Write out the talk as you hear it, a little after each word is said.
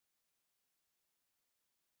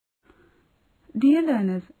Dear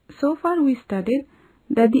learners, so far we studied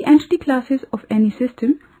that the entity classes of any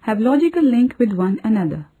system have logical link with one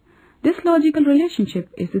another. This logical relationship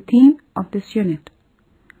is the theme of this unit.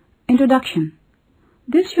 Introduction.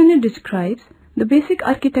 This unit describes the basic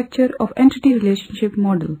architecture of entity relationship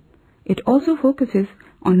model. It also focuses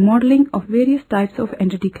on modeling of various types of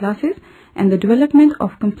entity classes and the development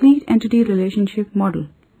of complete entity relationship model.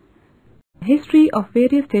 History of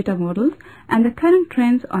various data models and the current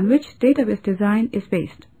trends on which database design is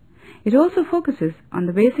based. It also focuses on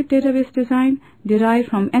the basic database design derived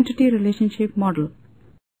from entity relationship model.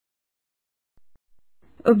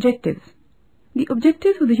 Objectives. The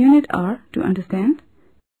objectives of the unit are to understand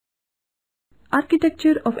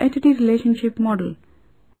architecture of entity relationship model,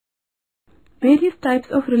 various types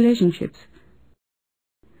of relationships,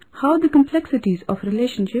 how the complexities of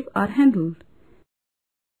relationship are handled,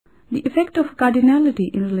 the effect of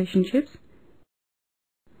cardinality in relationships,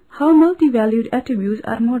 how multi-valued attributes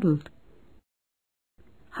are modeled,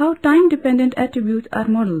 how time-dependent attributes are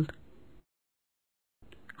modeled,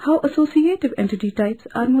 how associative entity types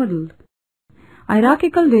are modeled,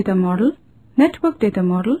 hierarchical data model, network data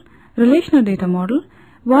model, relational data model,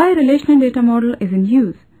 why relational data model is in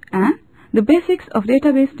use, and the basics of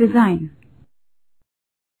database design.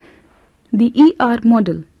 The ER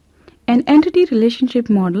model. An entity relationship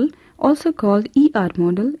model, also called ER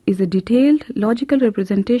model, is a detailed logical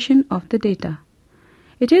representation of the data.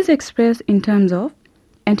 It is expressed in terms of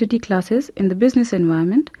entity classes in the business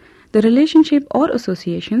environment, the relationship or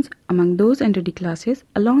associations among those entity classes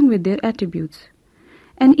along with their attributes.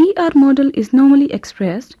 An ER model is normally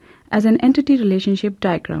expressed as an entity relationship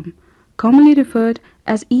diagram, commonly referred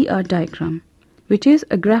as ER diagram, which is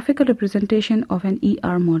a graphical representation of an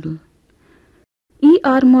ER model.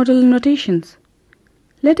 ER model notations.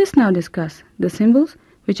 Let us now discuss the symbols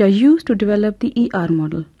which are used to develop the ER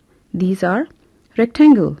model. These are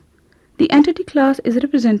rectangle. The entity class is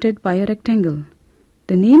represented by a rectangle.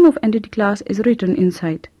 The name of entity class is written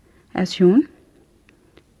inside, as shown.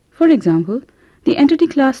 For example, the entity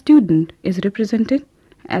class student is represented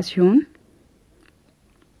as shown.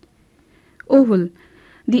 Oval.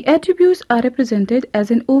 The attributes are represented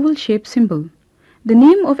as an oval-shaped symbol. The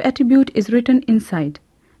name of attribute is written inside,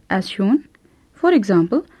 as shown. For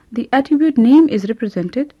example, the attribute name is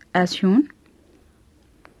represented as shown.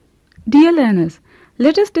 Dear learners,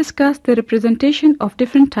 let us discuss the representation of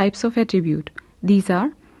different types of attribute. These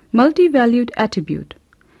are multi-valued attribute.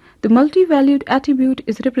 The multi-valued attribute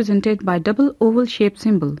is represented by double oval-shaped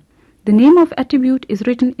symbol. The name of attribute is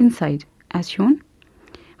written inside, as shown.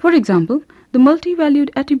 For example, the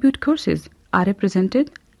multi-valued attribute courses are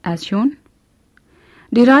represented as shown.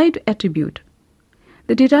 Derived attribute.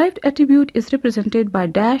 The derived attribute is represented by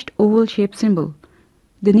dashed oval-shaped symbol.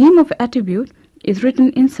 The name of attribute is written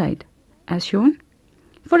inside, as shown.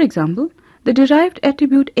 For example, the derived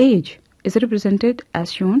attribute age is represented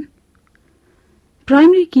as shown.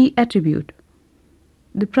 Primary key attribute.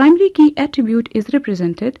 The primary key attribute is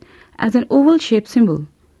represented as an oval-shaped symbol.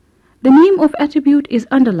 The name of attribute is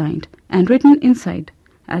underlined and written inside,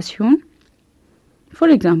 as shown. For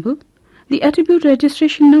example, the attribute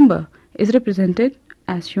registration number is represented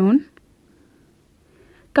as shown.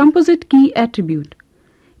 Composite key attribute.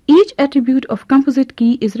 Each attribute of composite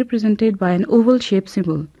key is represented by an oval-shaped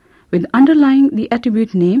symbol with underlying the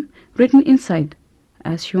attribute name written inside,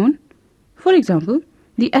 as shown. For example,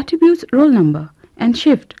 the attributes roll number and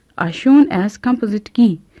shift are shown as composite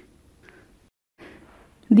key.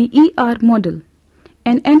 The ER model.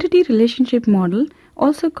 An entity relationship model,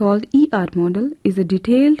 also called ER model, is a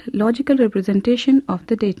detailed logical representation of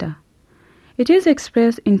the data. It is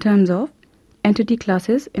expressed in terms of entity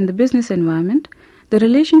classes in the business environment, the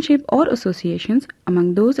relationship or associations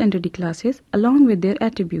among those entity classes along with their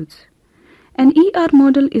attributes. An ER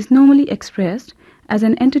model is normally expressed as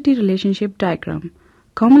an entity relationship diagram,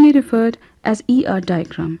 commonly referred as ER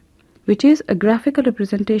diagram, which is a graphical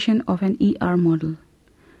representation of an ER model.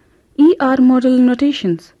 ER model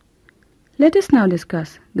notations. Let us now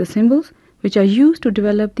discuss the symbols which are used to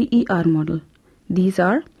develop the ER model. These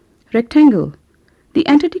are rectangle. The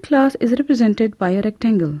entity class is represented by a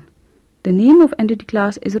rectangle. The name of entity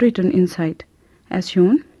class is written inside, as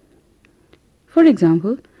shown. For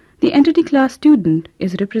example, the entity class student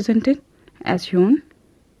is represented as shown.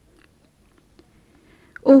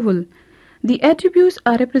 Oval. The attributes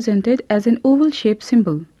are represented as an oval-shaped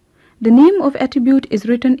symbol. The name of attribute is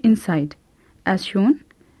written inside, as shown.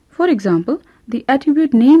 For example, the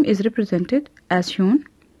attribute name is represented as shown.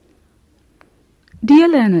 Dear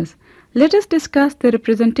learners, let us discuss the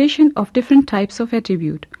representation of different types of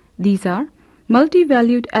attribute. These are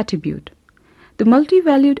multi-valued attribute. The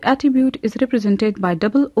multi-valued attribute is represented by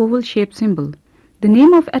double oval-shaped symbol. The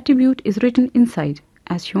name of attribute is written inside,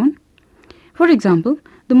 as shown. For example,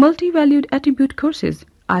 the multi-valued attribute courses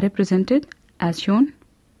are represented as shown.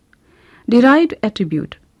 Derived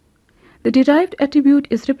attribute. The derived attribute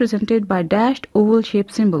is represented by dashed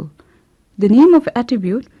oval-shaped symbol. The name of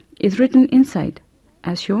attribute is written inside,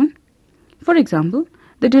 as shown. For example,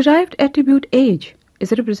 the derived attribute age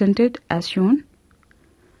is represented as shown.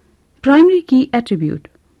 Primary key attribute.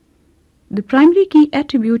 The primary key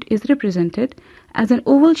attribute is represented as an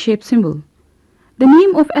oval-shaped symbol. The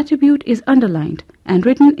name of attribute is underlined and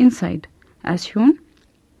written inside, as shown.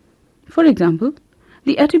 For example,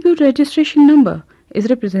 the attribute registration number is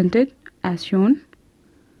represented as shown.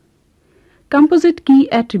 Composite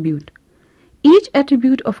key attribute. Each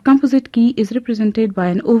attribute of composite key is represented by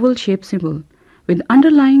an oval-shaped symbol with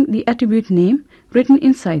underlying the attribute name written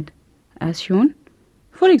inside, as shown.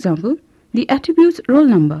 For example, the attributes roll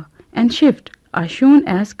number and shift are shown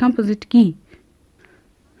as composite key.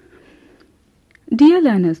 Dear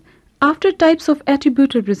learners, after types of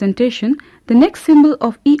attribute representation, the next symbol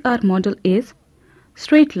of ER model is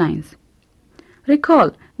straight lines.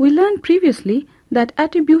 Recall, we learned previously that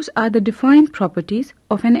attributes are the defined properties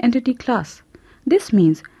of an entity class. This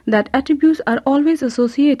means that attributes are always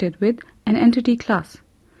associated with an entity class.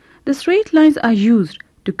 The straight lines are used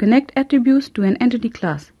to connect attributes to an entity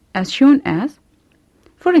class, as shown as,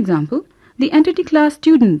 for example, the entity class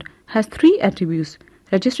student has 3 attributes: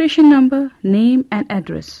 registration number, name, and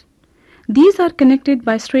address. These are connected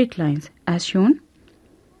by straight lines, as shown.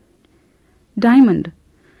 Diamond.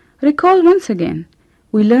 Recall once again,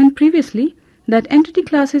 we learned previously that entity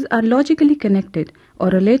classes are logically connected or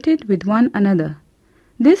related with one another.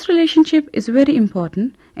 This relationship is very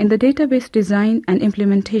important in the database design and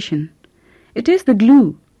implementation. It is the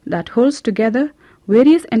glue that holds together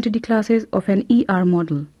various entity classes of an ER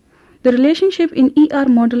model. The relationship in ER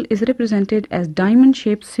model is represented as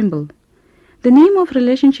diamond-shaped symbol. The name of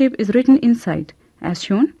relationship is written inside, as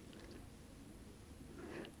shown.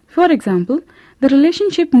 For example, the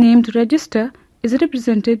relationship named register is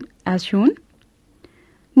represented as shown.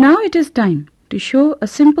 Now it is time to show a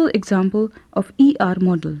simple example of ER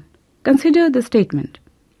model. Consider the statement.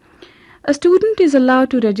 A student is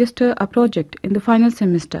allowed to register a project in the final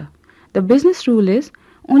semester. The business rule is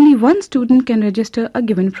only one student can register a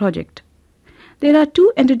given project. There are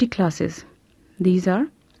 2 entity classes. These are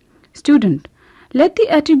student. Let the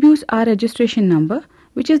attributes are registration number,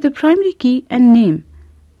 which is the primary key, and name.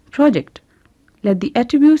 Project. Let the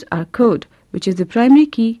attributes are code, which is the primary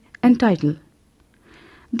key, and title.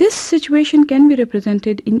 This situation can be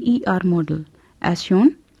represented in ER model, as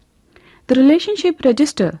shown. The relationship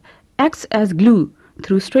register acts as glue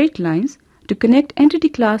through straight lines to connect entity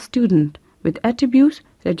class student with attributes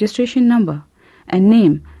registration number and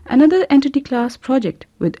name another entity class project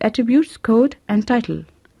with attributes code and title.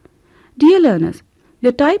 Dear learners,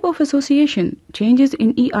 the type of association changes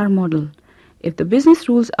in ER model if the business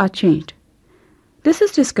rules are changed. This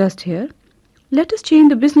is discussed here. Let us change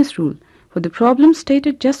the business rule for the problem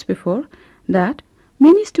stated just before, that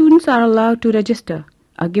many students are allowed to register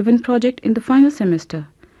a given project in the final semester.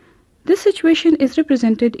 This situation is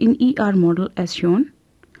represented in ER model as shown.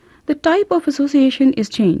 The type of association is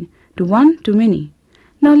changed to one-to-many.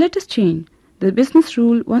 Now let us change the business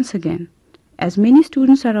rule once again, as many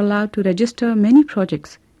students are allowed to register many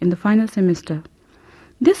projects in the final semester.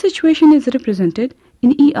 This situation is represented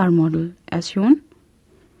in ER model as shown.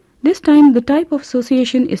 This time the type of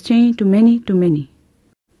association is changed to many-to-many.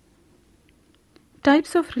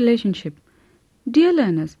 Types of relationship. Dear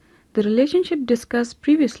learners, the relationship discussed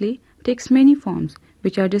previously takes many forms,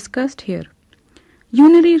 which are discussed here.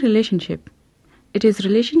 Unary relationship. It is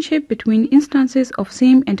relationship between instances of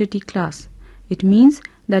same entity class. It means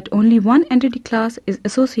that only one entity class is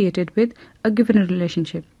associated with a given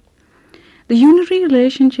relationship. The unary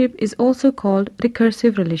relationship is also called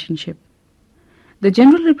recursive relationship. The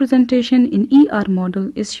general representation in ER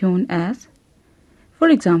model is shown as, for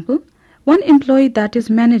example, one employee that is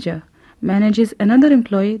manager manages another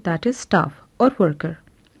employee that is staff or worker.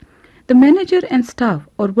 The manager and staff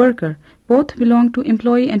or worker both belong to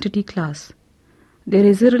employee entity class. There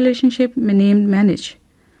is a relationship named manage.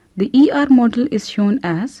 The ER model is shown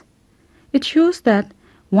as, it shows that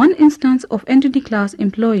one instance of entity class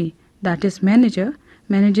employee that is manager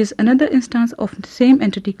manages another instance of the same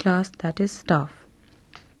entity class that is staff.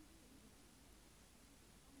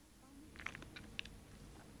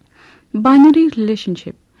 Binary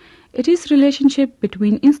relationship. It is relationship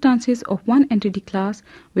between instances of one entity class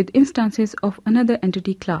with instances of another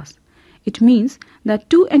entity class. It means that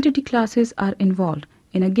 2 entity classes are involved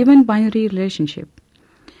in a given binary relationship.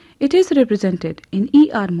 It is represented in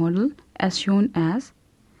ER model as shown as,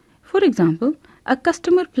 for example, a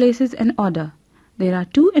customer places an order. There are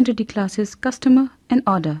two entity classes, customer and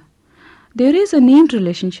order. There is a named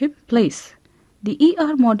relationship, place. The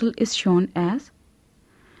ER model is shown as,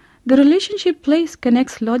 the relationship place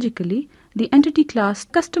connects logically the entity class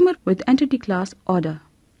customer with entity class order.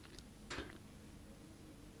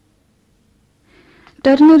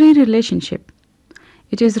 Ternary relationship.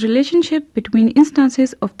 It is relationship between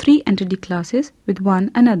instances of three entity classes with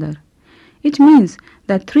one another. It means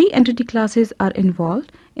that three entity classes are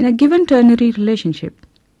involved in a given ternary relationship.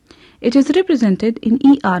 It is represented in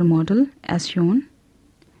ER model as shown.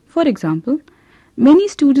 For example, many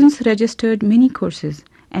students registered many courses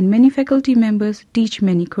and many faculty members teach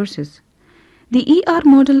many courses. The ER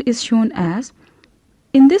model is shown as,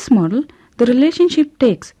 in this model, the relationship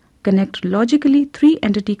takes connect logically three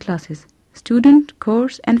entity classes, student,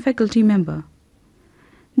 course and faculty member.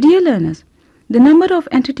 Dear learners, the number of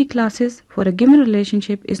entity classes for a given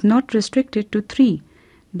relationship is not restricted to 3,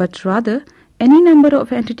 but rather any number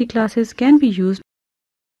of entity classes can be used.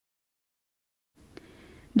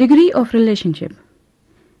 Degree of relationship.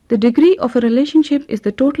 The degree of a relationship is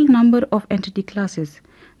the total number of entity classes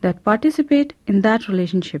that participate in that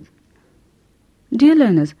relationship. Dear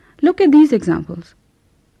learners, look at these examples.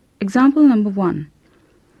 Example number 1.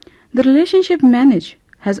 The relationship manage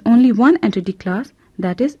has only one entity class,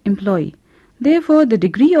 that is employee. Therefore, the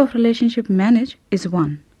degree of relationship manage is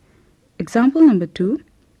 1. Example number 2.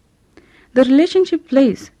 The relationship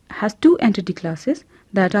place has two entity classes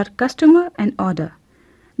that are customer and order.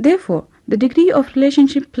 Therefore, the degree of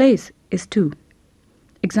relationship place is 2.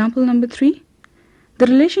 Example number 3. The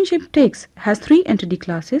relationship takes has three entity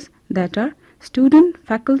classes that are student,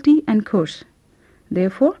 faculty and course.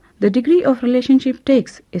 Therefore, the degree of relationship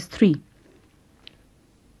takes is 3.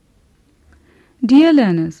 Dear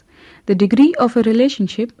learners, the degree of a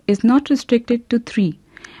relationship is not restricted to 3,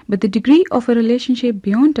 but the degree of a relationship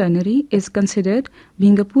beyond ternary is considered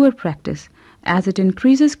being a poor practice as it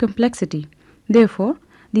increases complexity. Therefore,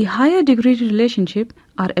 the higher degree relationship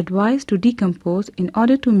are advised to decompose in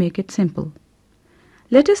order to make it simple.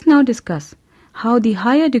 Let us now discuss how the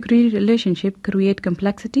higher degree relationship create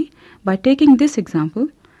complexity by taking this example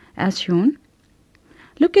as shown.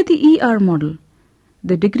 Look at the ER model.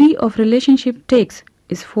 The degree of relationship takes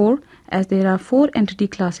is 4 as there are 4 entity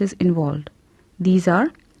classes involved. These are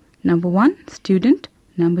number 1 student,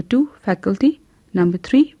 number 2 faculty, number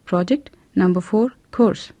 3 project, number 4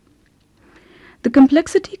 course. The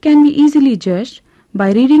complexity can be easily judged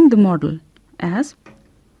by reading the model as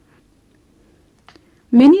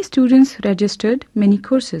many students registered many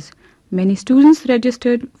courses, many students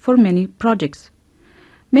registered for many projects.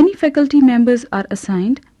 Many faculty members are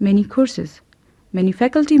assigned many courses. Many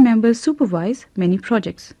faculty members supervise many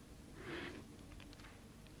projects.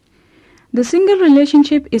 The single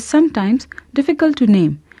relationship is sometimes difficult to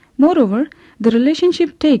name. Moreover, the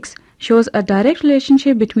relationship takes shows a direct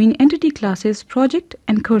relationship between entity classes, project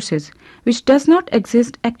and courses, which does not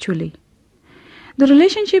exist actually. The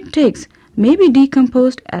relationship takes may be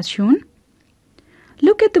decomposed as shown.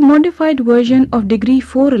 Look at the modified version of degree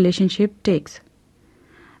 4 relationship takes.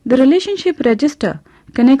 The relationship register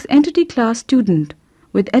connects entity class student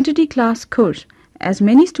with entity class course as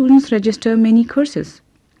many students register many courses.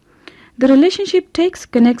 The relationship takes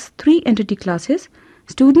connects 3 entity classes,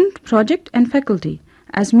 student, project and faculty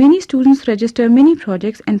as many students register many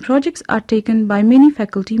projects and projects are taken by many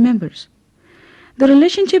faculty members. The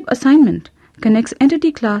relationship assignment connects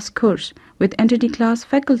entity class course with entity class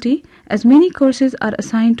faculty as many courses are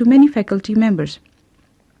assigned to many faculty members.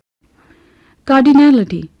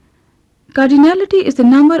 Cardinality. Cardinality is the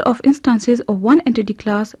number of instances of one entity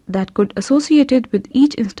class that could associated with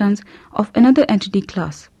each instance of another entity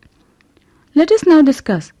class. Let us now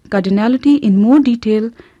discuss cardinality in more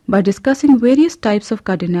detail by discussing various types of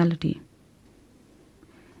cardinality.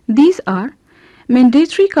 These are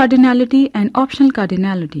mandatory cardinality and optional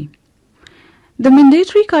cardinality. The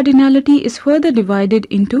mandatory cardinality is further divided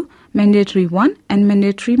into mandatory one and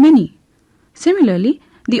mandatory many. Similarly,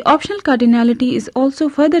 the optional cardinality is also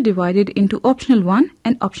further divided into optional one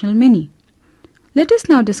and optional many. Let us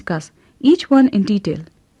now discuss each one in detail.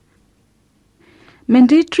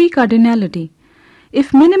 Mandatory cardinality.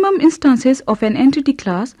 If minimum instances of an entity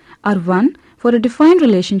class are 1 for a defined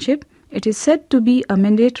relationship, it is said to be a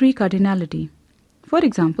mandatory cardinality. For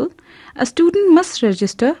example, a student must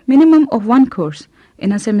register minimum of 1 course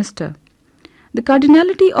in a semester. The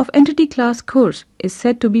cardinality of entity class course is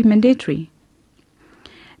said to be mandatory.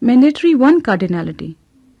 Mandatory 1 cardinality.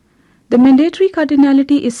 The mandatory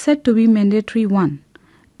cardinality is said to be mandatory 1.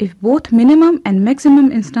 if both minimum and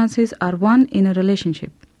maximum instances are 1 in a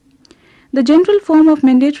relationship. The general form of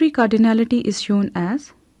mandatory cardinality is shown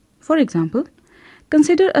as, for example,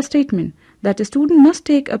 consider a statement that a student must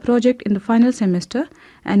take a project in the final semester,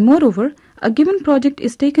 and moreover, a given project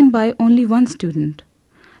is taken by only one student.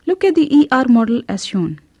 Look at the ER model as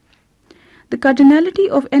shown. The cardinality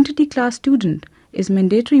of entity class student is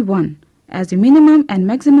mandatory 1, as the minimum and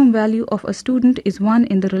maximum value of a student is 1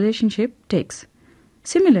 in the relationship takes.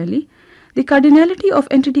 Similarly, the cardinality of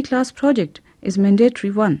entity class project is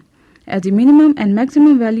mandatory 1, as the minimum and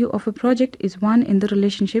maximum value of a project is 1 in the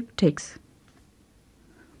relationship takes.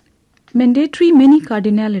 Mandatory many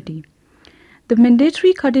cardinality. The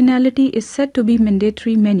mandatory cardinality is said to be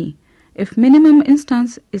mandatory many if minimum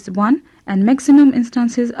instance is 1 and maximum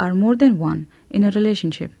instances are more than 1 in a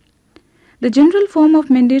relationship. The general form of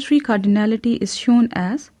mandatory cardinality is shown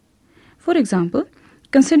as, for example,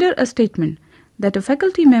 consider a statement that a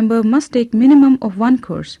faculty member must take minimum of 1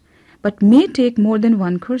 course but may take more than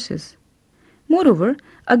 1 courses. Moreover,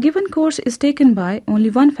 a given course is taken by only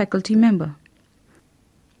one faculty member.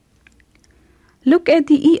 Look at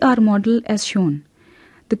the ER model as shown.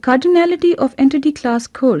 The cardinality of entity class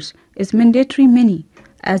course is mandatory many,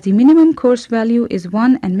 as the minimum course value is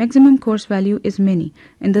 1 and maximum course value is many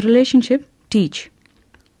in the relationship teach.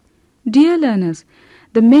 Dear learners,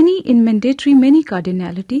 the many in mandatory many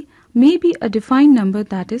cardinality may be a defined number,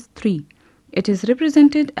 that is 3. It is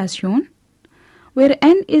represented as shown, where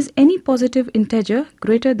n is any positive integer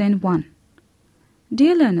greater than 1.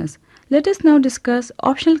 Dear learners, let us now discuss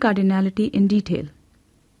optional cardinality in detail.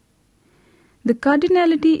 The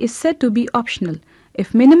cardinality is said to be optional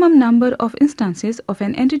if minimum number of instances of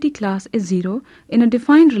an entity class is 0 in a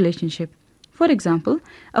defined relationship. For example,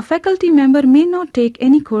 a faculty member may not take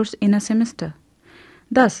any course in a semester.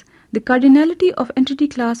 Thus, the cardinality of entity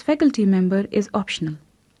class faculty member is optional.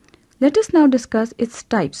 Let us now discuss its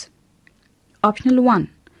types. Optional 1.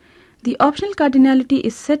 The optional cardinality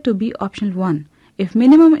is said to be optional 1 if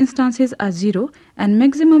minimum instances are 0 and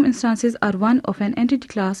maximum instances are 1 of an entity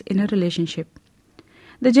class in a relationship.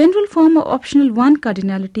 The general form of optional 1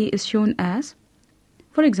 cardinality is shown as,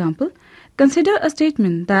 for example, consider a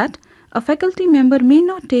statement that a faculty member may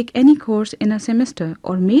not take any course in a semester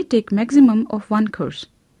or may take maximum of 1 course.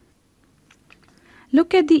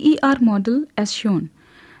 Look at the ER model as shown.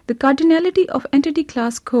 The cardinality of entity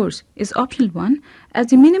class course is optional 1 as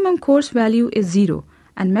the minimum course value is 0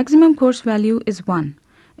 and maximum course value is 1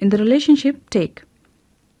 in the relationship take.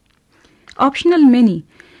 Optional many.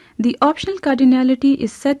 The optional cardinality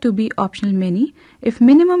is said to be optional many if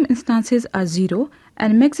minimum instances are 0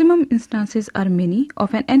 and maximum instances are many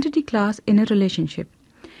of an entity class in a relationship.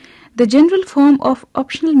 The general form of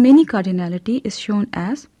optional many cardinality is shown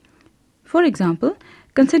as, for example,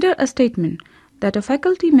 consider a statement that a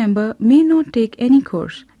faculty member may not take any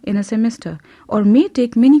course in a semester or may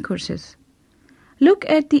take many courses. Look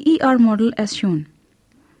at the ER model as shown.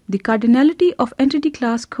 The cardinality of entity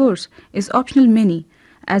class course is optional many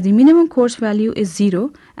as the minimum course value is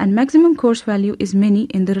 0 and maximum course value is many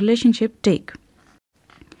in the relationship take.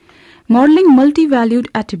 Modeling multi-valued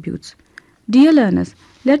attributes. Dear learners,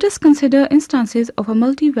 let us consider instances of a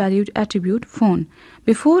multi-valued attribute phone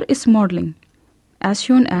before its modeling. As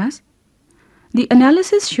shown as, the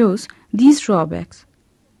analysis shows these drawbacks.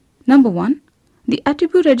 Number 1. The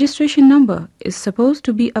attribute registration number is supposed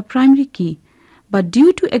to be a primary key, but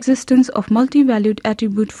due to existence of multi-valued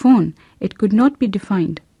attribute phone, it could not be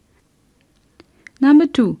defined. Number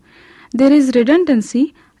 2. There is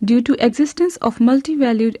redundancy due to existence of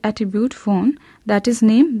multi-valued attribute phone, that is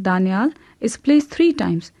name Daniel is placed 3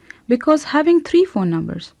 times because having 3 phone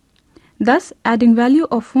numbers. Thus, adding value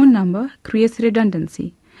of phone number creates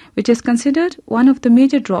redundancy, which is considered one of the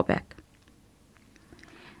major drawbacks.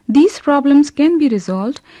 These problems can be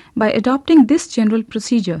resolved by adopting this general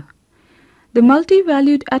procedure. The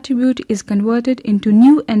multi-valued attribute is converted into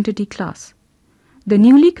new entity class. The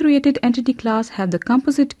newly created entity class have the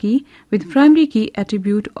composite key with primary key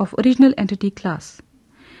attribute of original entity class.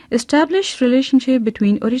 Establish relationship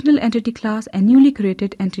between original entity class and newly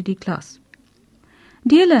created entity class.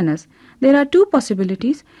 Dear learners, there are 2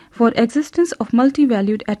 possibilities for existence of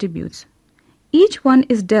multi-valued attributes. Each one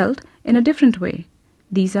is dealt in a different way.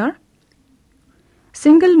 These are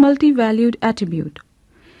single multi-valued attribute.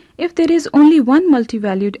 If there is only one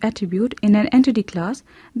multi-valued attribute in an entity class,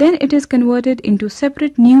 then it is converted into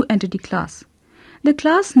separate new entity class. The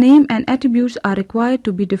class name and attributes are required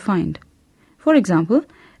to be defined. For example,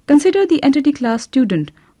 consider the entity class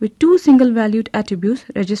student with 2 single-valued attributes,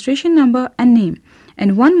 registration number and name,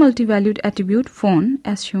 and 1 multi-valued attribute phone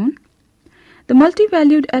as shown. The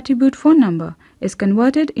multi-valued attribute phone number is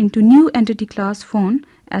converted into new entity class phone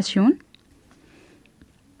as shown.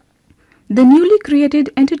 The newly created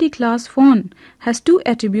entity class phone has two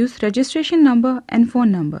attributes, registration number and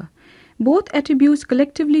phone number. Both attributes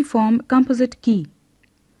collectively form composite key.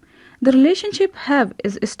 The relationship have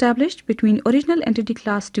is established between original entity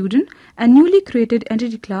class student and newly created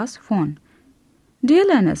entity class phone. Dear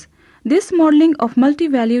learners, this modeling of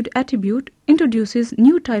multi-valued attribute introduces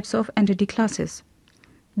new types of entity classes.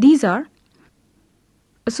 These are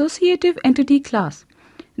associative entity class.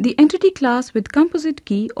 The entity class with composite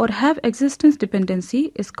key or have existence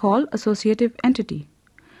dependency is called associative entity.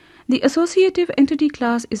 The associative entity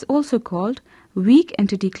class is also called weak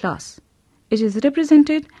entity class. It is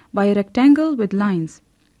represented by a rectangle with lines.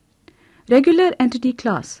 Regular entity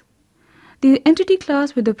class. The entity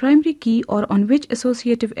class with the primary key or on which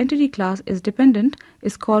associative entity class is dependent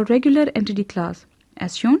is called regular entity class,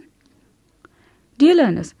 as shown. Dear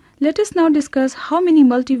learners, let us now discuss how many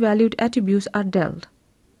multi-valued attributes are dealt.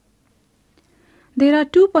 There are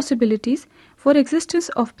two possibilities for existence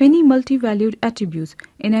of many multi-valued attributes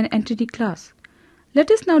in an entity class.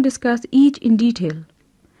 Let us now discuss each in detail.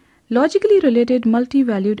 Logically related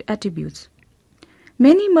multi-valued attributes.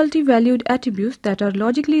 Many multi-valued attributes that are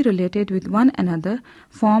logically related with one another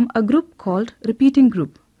form a group called repeating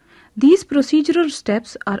group. These procedural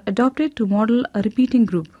steps are adopted to model a repeating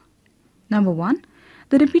group. Number 1.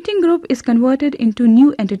 The repeating group is converted into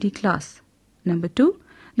new entity class. Number 2.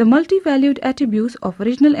 The multi-valued attributes of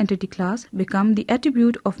original entity class become the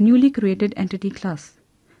attribute of newly created entity class.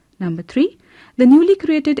 Number 3. The newly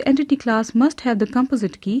created entity class must have the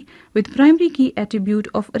composite key with primary key attribute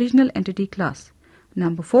of original entity class.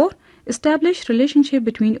 Number 4. Establish relationship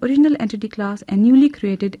between original entity class and newly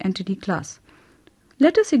created entity class.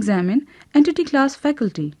 Let us examine entity class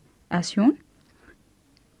faculty as shown.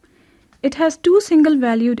 It has two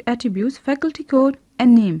single-valued attributes, faculty code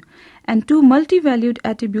and name, and two multi-valued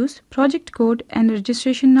attributes, project code and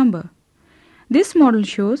registration number. This model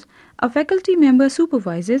shows a faculty member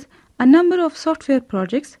supervises a number of software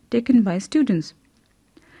projects taken by students.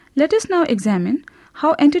 Let us now examine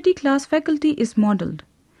how entity class faculty is modeled.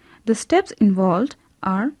 The steps involved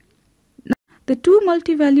are: the two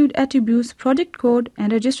multi-valued attributes, project code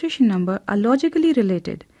and registration number, are logically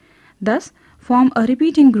related, thus form a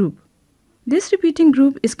repeating group. This repeating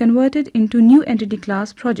group is converted into new entity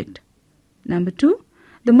class project. Number 2.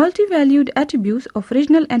 The multi-valued attributes of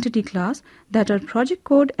original entity class that are project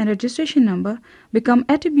code and registration number become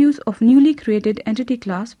attributes of newly created entity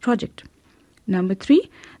class project. Number 3.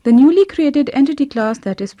 The newly created entity class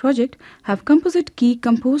that is project have composite key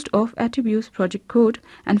composed of attributes project code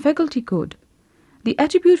and faculty code. The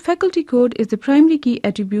attribute faculty code is the primary key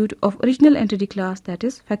attribute of original entity class that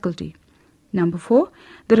is faculty. Number 4.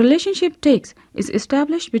 The relationship is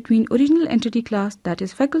established between original entity class that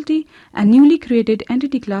is faculty and newly created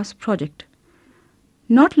entity class project.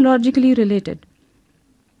 Not logically related.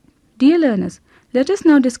 Dear learners, let us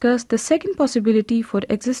now discuss the second possibility for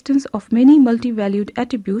existence of many multi-valued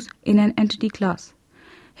attributes in an entity class.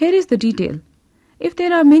 Here is the detail. If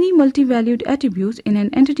there are many multi-valued attributes in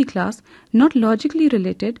an entity class not logically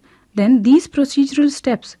related, then these procedural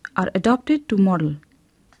steps are adopted to model.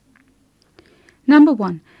 Number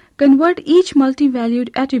 1. Convert each multi-valued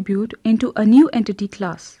attribute into a new entity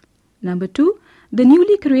class. Number 2. The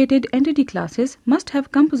newly created entity classes must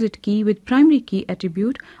have composite key with primary key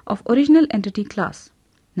attribute of original entity class.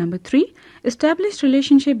 Number 3. Establish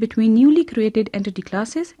relationship between newly created entity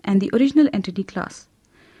classes and the original entity class.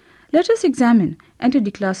 Let us examine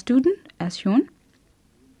entity class student as shown.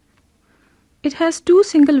 It has two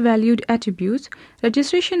single-valued attributes,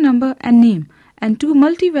 registration number and name, and two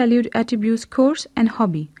multi-valued attributes, course and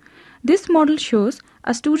hobby. This model shows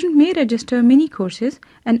a student may register many courses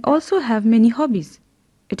and also have many hobbies.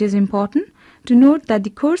 It is important to note that the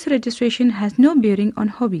course registration has no bearing on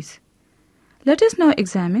hobbies. Let us now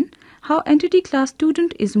examine how entity class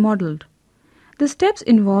student is modeled. The steps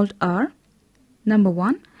involved are: Number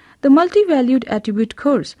 1. The multi-valued attribute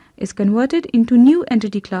course is converted into new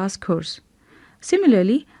entity class course.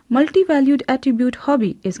 Similarly, multi-valued attribute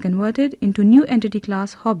hobby is converted into new entity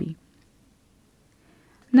class hobby.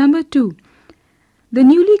 Number 2. The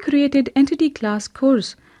newly created entity class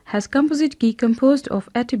course has composite key composed of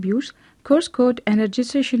attributes, course code and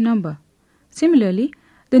registration number. Similarly,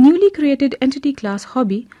 the newly created entity class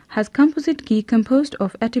hobby has composite key composed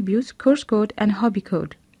of attributes, course code and hobby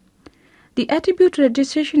code. The attribute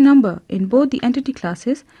registration number in both the entity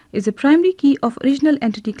classes is the primary key of original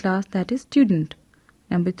entity class that is student.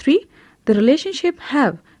 Number 3. The relationship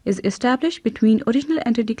have is established between original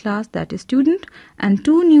entity class that is student and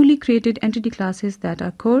two newly created entity classes that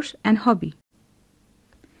are course and hobby.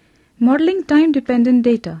 Modeling time-dependent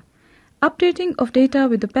data. Updating of data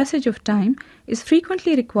with the passage of time is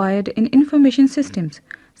frequently required in information systems.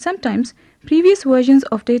 Sometimes, previous versions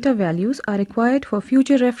of data values are required for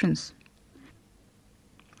future reference.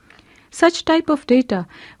 Such type of data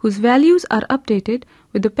whose values are updated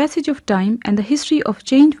with the passage of time and the history of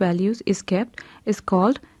changed values is kept is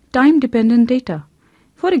called time-dependent data.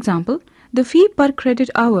 For example, the fee per credit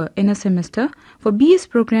hour in a semester for BS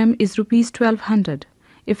program is Rs 1200,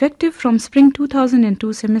 effective from spring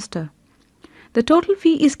 2002 semester. The total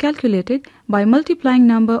fee is calculated by multiplying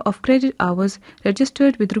number of credit hours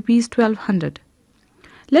registered with Rs 1200.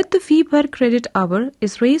 Let the fee per credit hour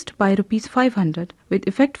is raised by Rs 500 with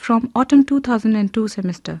effect from autumn 2002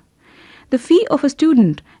 semester. The fee of a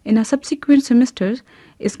student in a subsequent semester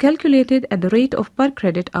is calculated at the rate of per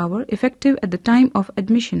credit hour effective at the time of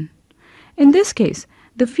admission. In this case,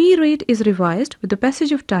 the fee rate is revised with the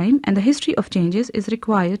passage of time and the history of changes is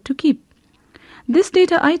required to keep. This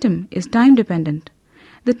data item is time-dependent.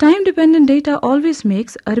 The time-dependent data always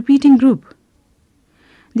makes a repeating group.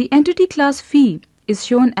 The entity class fee is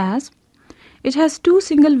shown as it has two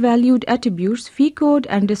single-valued attributes fee code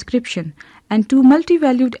and description and two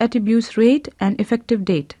multi-valued attributes rate and effective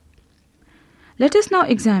date. Let us now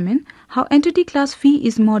examine how entity class fee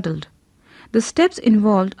is modeled. The steps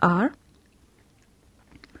involved are: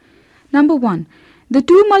 Number 1. The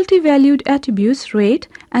two multi-valued attributes rate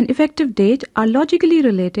and effective date are logically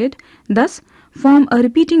related, thus form a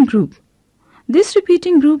repeating group. This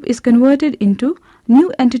repeating group is converted into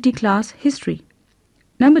new entity class history.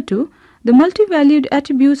 Number 2. The multi-valued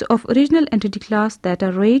attributes of original entity class that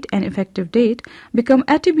are rate and effective date become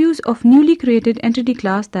attributes of newly created entity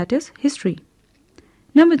class that is history.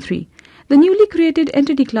 Number 3. The newly created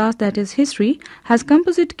entity class that is history has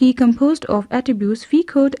composite key composed of attributes fee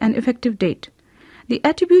code and effective date. The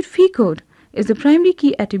attribute fee code is the primary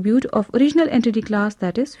key attribute of original entity class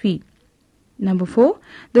that is fee. Number 4.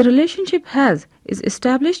 The relationship has is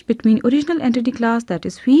established between original entity class that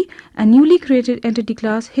is fee and newly created entity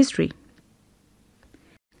class history.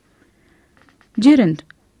 Gerund.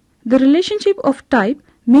 The relationship of type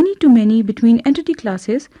many-to-many between entity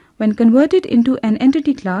classes when converted into an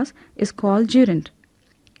entity class is called gerund.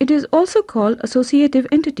 It is also called associative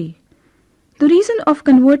entity. The reason of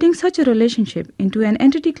converting such a relationship into an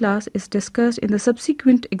entity class is discussed in the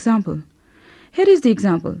subsequent example. Here is the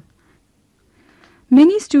example.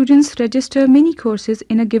 Many students register many courses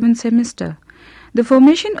in a given semester. The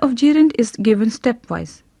formation of gerund is given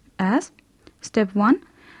stepwise as Step 1.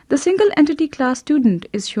 The single entity class student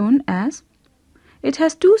is shown as it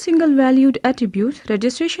has two single-valued attributes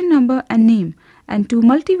registration number and name and two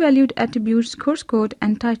multi-valued attributes course code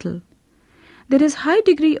and title. There is high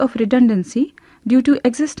degree of redundancy due to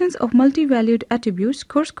existence of multi-valued attributes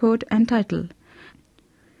course code and title.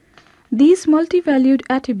 These multi-valued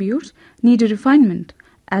attributes need a refinement,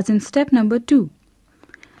 as in step number 2.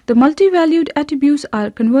 The multi-valued attributes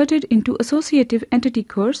are converted into associative entity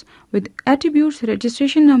course with attributes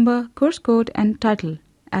registration number, course code and title,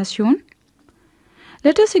 as shown.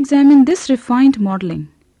 Let us examine this refined modeling.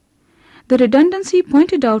 The redundancy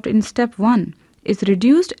pointed out in step 1 is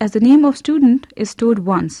reduced as the name of student is stored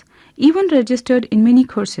once, even registered in many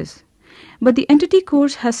courses. But the entity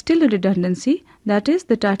course has still a redundancy, that is,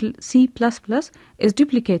 the title C++ is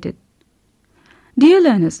duplicated. Dear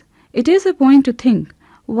learners, it is a point to think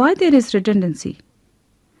why there is redundancy.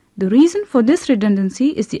 The reason for this redundancy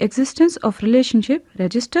is the existence of relationship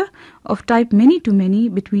register of type many-to-many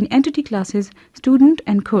between entity classes student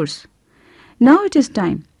and course. Now it is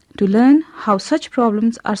time to learn how such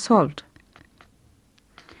problems are solved.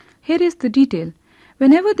 Here is the detail.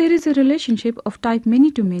 Whenever there is a relationship of type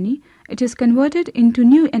many-to-many, it is converted into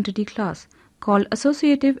new entity class called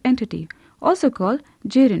associative entity, also called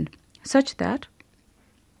gerund, such that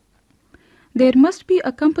there must be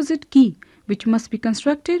a composite key which must be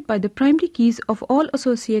constructed by the primary keys of all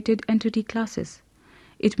associated entity classes.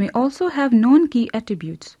 It may also have non-key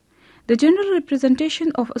attributes. The general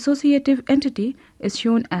representation of associative entity is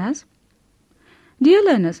shown as. Dear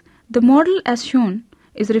learners, the model as shown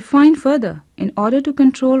is refined further in order to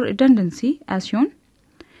control redundancy as shown.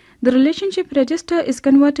 The relationship register is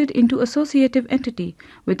converted into associative entity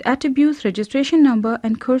with attributes registration number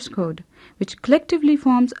and course code, which collectively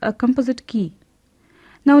forms a composite key.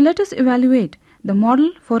 Now let us evaluate the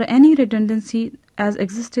model for any redundancy as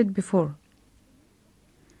existed before.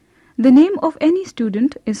 The name of any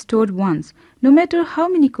student is stored once, no matter how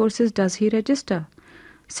many courses does he register.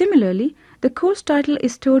 Similarly, the course title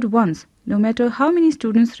is stored once, no matter how many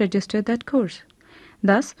students register that course.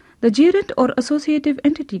 Thus, the gerund or associative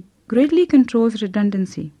entity greatly controls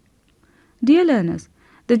redundancy. Dear learners,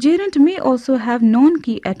 The gerund may also have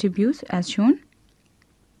non-key attributes as shown.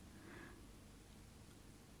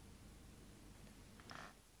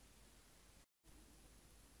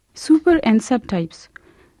 Super and subtypes.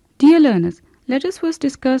 Dear learners, let us first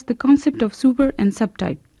discuss the concept of super and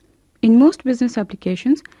subtype. In most business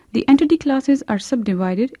applications, the entity classes are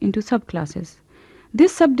subdivided into subclasses.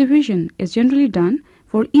 This subdivision is generally done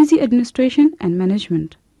for easy administration and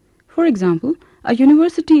management. For example, a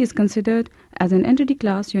university is considered as an entity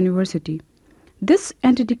class university. This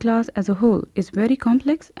entity class as a whole is very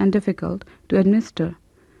complex and difficult to administer.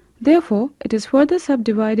 Therefore, it is further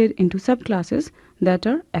subdivided into subclasses that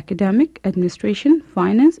are academic, administration,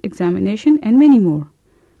 finance, examination, and many more.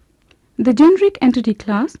 The generic entity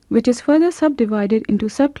class, which is further subdivided into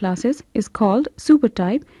subclasses, is called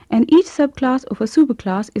supertype, and each subclass of a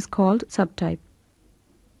superclass is called subtype.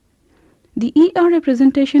 The ER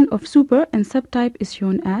representation of super and subtype is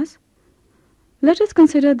shown as. Let us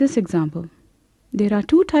consider this example. There are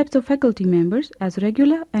two types of faculty members as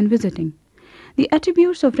regular and visiting. The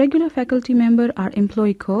attributes of regular faculty member are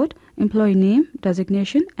employee code, employee name,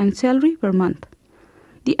 designation, and salary per month.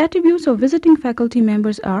 The attributes of visiting faculty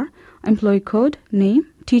members are employee code, name,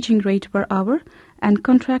 teaching rate per hour, and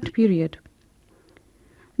contract period.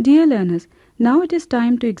 Dear learners, now it is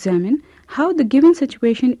time to examine how the given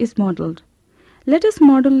situation is modeled. Let us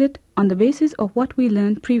model it on the basis of what we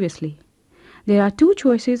learned previously. There are two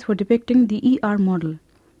choices for depicting the ER model.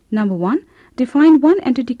 Number 1, define one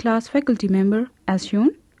entity class faculty member as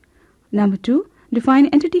shown. Number 2, define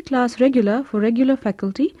entity class regular for regular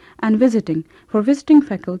faculty and visiting for visiting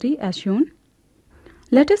faculty as shown.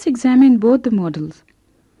 Let us examine both the models.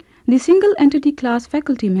 The single entity class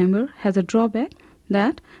faculty member has a drawback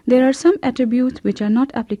that there are some attributes which are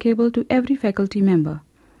not applicable to every faculty member.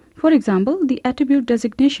 For example, the attribute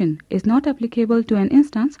designation is not applicable to an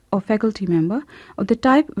instance of faculty member of the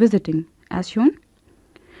type visiting as shown.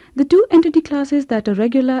 The two entity classes that are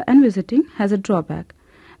regular and visiting has a drawback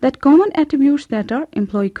that common attributes that are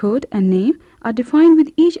employee code and name are defined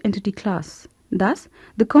with each entity class. Thus,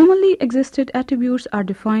 the commonly existed attributes are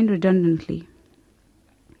defined redundantly.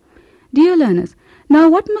 Dear learners, now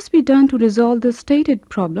what must be done to resolve the stated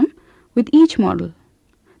problem with each model?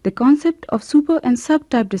 The concept of super and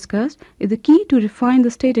subtype discussed is the key to refine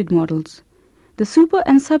the stated models. The super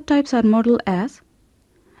and subtypes are modeled as: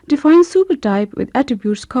 define supertype with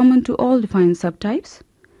attributes common to all defined subtypes.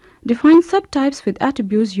 Define subtypes with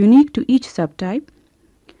attributes unique to each subtype.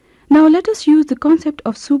 Now let us use the concept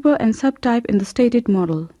of super and subtype in the stated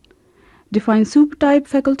model. Define supertype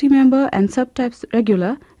faculty member and subtypes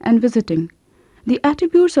regular and visiting. The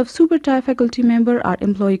attributes of supertype faculty member are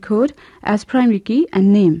employee code as primary key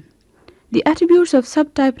and name. The attributes of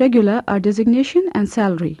subtype regular are designation and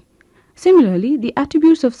salary. Similarly, the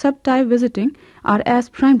attributes of subtype visiting are as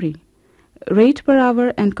primary, rate per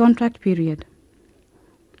hour and contract period.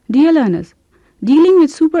 Dear learners, dealing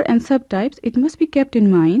with super and subtypes, it must be kept in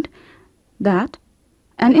mind that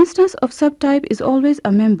an instance of subtype is always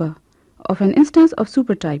a member of an instance of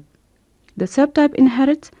supertype. The subtype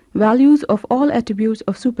inherits values of all attributes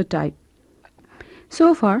of supertype.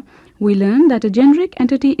 So far, we learned that a generic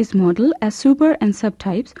entity is modeled as super and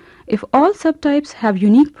subtypes if all subtypes have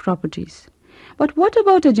unique properties. But what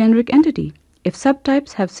about a generic entity if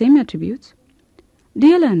subtypes have same attributes?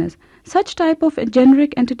 Dear learners, such type of a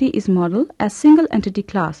generic entity is modeled as single entity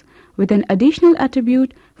class with an additional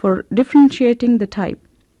attribute for differentiating the type.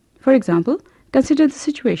 For example, consider the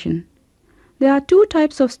situation. There are two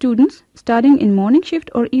types of students studying in morning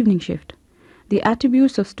shift or evening shift. The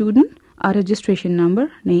attributes of student are registration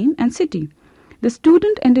number, name, and city. The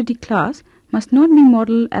student entity class must not be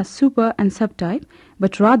modeled as super and subtype,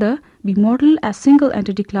 but rather be modeled as single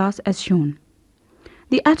entity class as shown.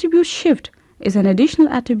 The attribute shift is an additional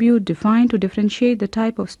attribute defined to differentiate the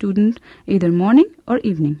type of student either morning or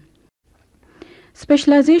evening.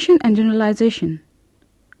 Specialization and generalization.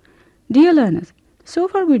 Dear learners, so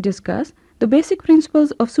far we discussed the basic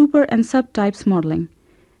principles of super and subtypes modeling.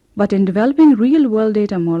 But in developing real-world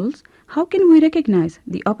data models, how can we recognize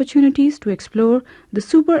the opportunities to explore the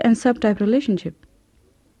super and subtype relationship?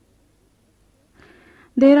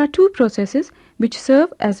 There are two processes which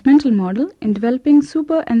serve as mental model in developing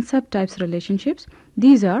super and subtypes relationships.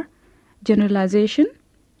 These are generalization,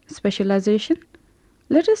 specialization.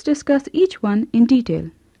 Let us discuss each one in detail.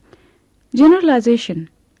 Generalization.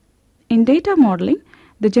 In data modeling,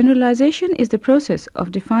 the generalization is the process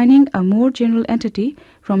of defining a more general entity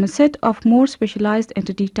from a set of more specialized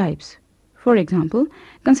entity types. For example,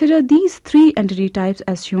 consider these three entity types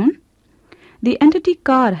as shown. The entity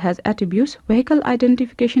car has attributes vehicle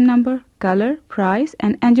identification number, color, price,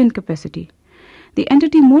 and engine capacity. The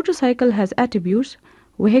entity motorcycle has attributes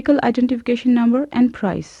vehicle identification number and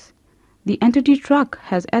price. The entity truck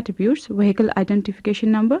has attributes vehicle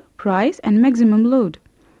identification number, price, and maximum load.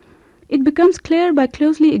 It becomes clear by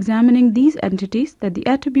closely examining these entities that the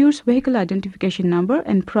attributes vehicle identification number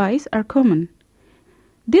and price are common.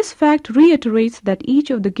 This fact reiterates that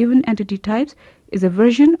each of the given entity types is a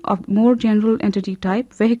version of more general entity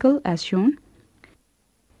type vehicle as shown.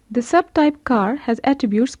 The subtype car has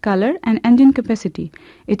attributes color and engine capacity.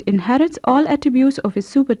 It inherits all attributes of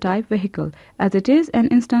its supertype vehicle as it is an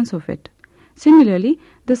instance of it. Similarly,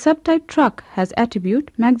 the subtype truck has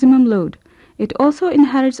attribute maximum load. It also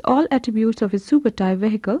inherits all attributes of its supertype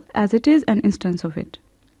vehicle as it is an instance of it.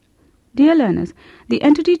 Dear learners, the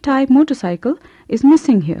entity type motorcycle is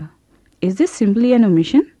missing here. Is this simply an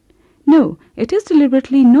omission? No, it is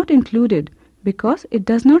deliberately not included because it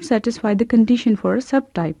does not satisfy the condition for a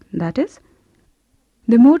subtype, that is,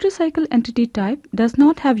 the motorcycle entity type does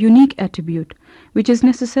not have unique attribute, which is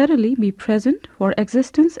necessarily be present for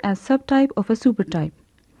existence as subtype of a supertype.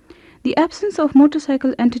 The absence of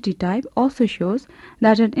motorcycle entity type also shows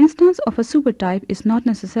that an instance of a supertype is not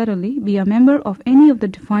necessarily be a member of any of the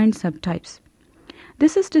defined subtypes.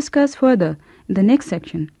 This is discussed further in the next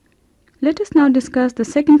section. Let us now discuss the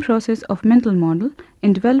second process of mental model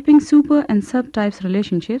in developing super and subtypes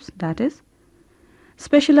relationships, that is,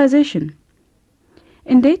 specialization.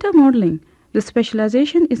 In data modeling, the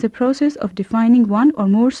specialization is a process of defining one or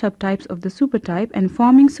more subtypes of the supertype and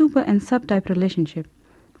forming super and subtype relationship.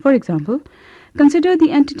 For example, consider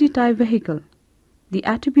the entity type vehicle. The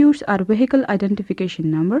attributes are vehicle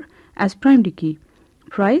identification number as primary key,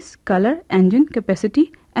 price, color, engine,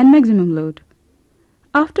 capacity, and maximum load.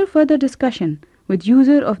 After further discussion with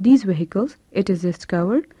user of these vehicles, it is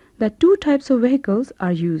discovered that two types of vehicles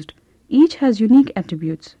are used. Each has unique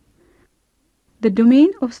attributes. The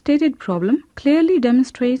domain of stated problem clearly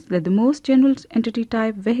demonstrates that the most general entity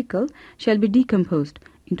type vehicle shall be decomposed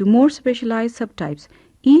into more specialized subtypes,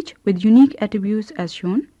 each with unique attributes as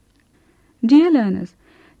shown. Dear learners,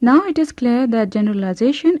 now it is clear that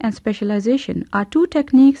generalization and specialization are two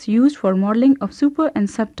techniques used for modeling of super and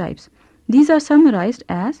subtypes. These are summarized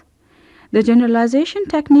as: the generalization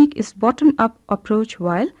technique is bottom-up approach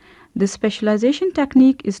while the specialization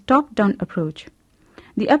technique is top-down approach.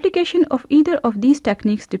 The application of either of these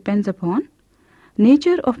techniques depends upon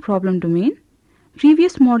nature of problem domain,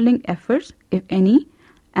 previous modeling efforts, if any,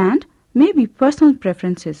 and may be personal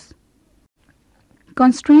preferences.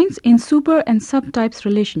 Constraints in super and subtypes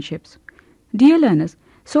relationships. Dear learners,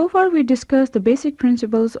 so far we discussed the basic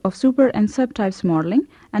principles of super and subtypes modeling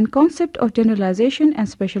and concept of generalization and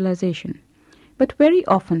specialization. But very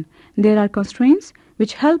often there are constraints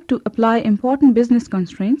which help to apply important business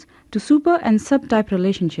constraints to super and subtype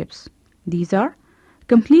relationships. These are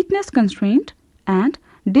completeness constraint and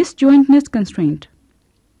disjointness constraint.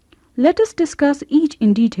 Let us discuss each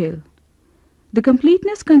in detail. The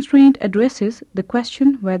completeness constraint addresses the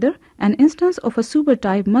question whether an instance of a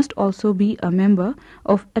supertype must also be a member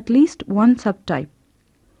of at least one subtype.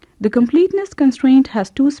 The completeness constraint has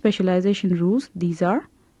two specialization rules. These are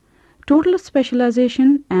total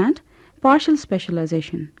specialization and partial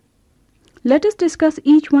specialization. Let us discuss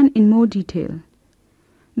each one in more detail.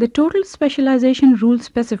 The total specialization rule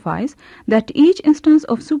specifies that each instance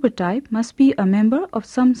of supertype must be a member of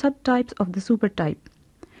some subtypes of the supertype.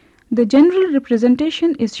 The general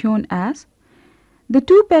representation is shown as the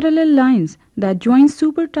two parallel lines that join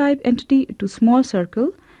supertype entity to small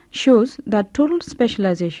circle shows that total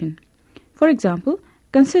specialization. For example,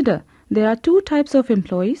 consider there are two types of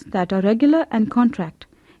employees that are regular and contract.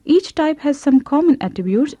 Each type has some common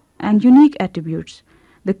attributes and unique attributes.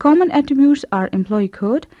 The common attributes are employee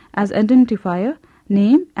code as identifier,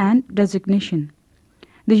 name, and designation.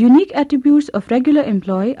 The unique attributes of regular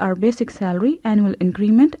employee are basic salary, annual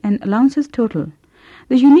increment, and allowances total.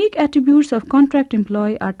 The unique attributes of contract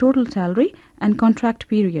employee are total salary and contract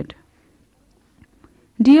period.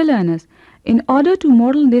 Dear learners, in order to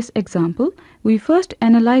model this example, we first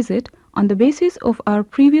analyze it on the basis of our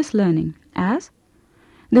previous learning as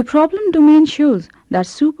the problem domain shows that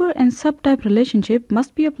super and subtype relationship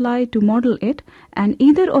must be applied to model it, and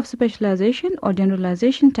either of specialization or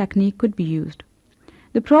generalization technique could be used.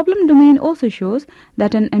 The problem domain also shows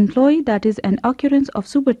that an employee that is an occurrence of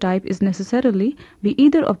supertype is necessarily be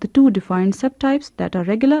either of the two defined subtypes that are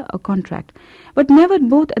regular or contract, but never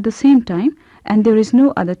both at the same time, and there is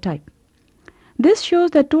no other type. This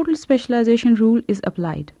shows that total specialization rule is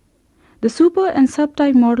applied. The super and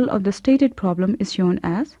subtype model of the stated problem is shown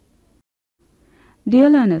as. Dear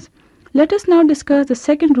learners, let us now discuss the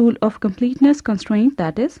second rule of completeness constraint,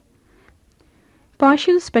 that is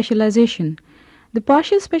partial specialization. The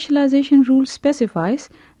partial specialization rule specifies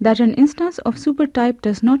that an instance of supertype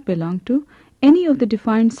does not belong to any of the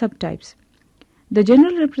defined subtypes. The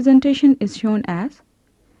general representation is shown as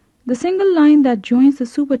the single line that joins the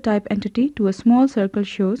supertype entity to a small circle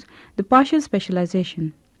shows the partial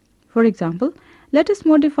specialization. For example, let us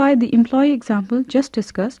modify the employee example just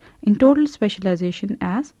discussed in total specialization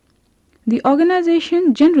as the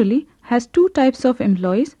organization generally has two types of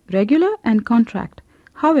employees, regular and contract.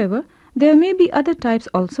 However, there may be other types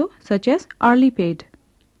also, such as hourly paid.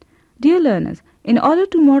 Dear learners, in order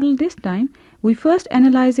to model this time, we first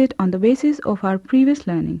analyze it on the basis of our previous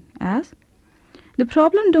learning as the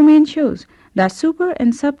problem domain shows that super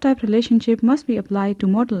and subtype relationship must be applied to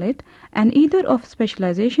model it, and either of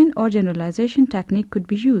specialization or generalization technique could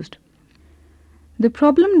be used. The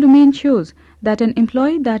problem domain shows that an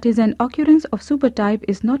employee that is an occurrence of supertype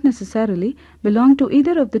is not necessarily belong to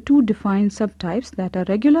either of the two defined subtypes that are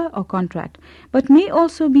regular or contract, but may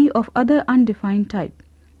also be of other undefined type.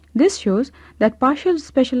 This shows that partial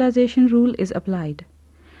specialization rule is applied.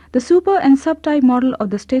 The super and subtype model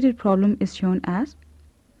of the stated problem is shown as.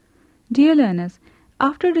 Dear learners,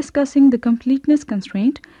 after discussing the completeness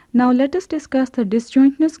constraint, now let us discuss the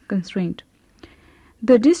disjointness constraint.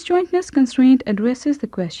 The disjointness constraint addresses the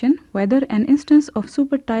question whether an instance of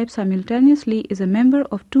supertype simultaneously is a member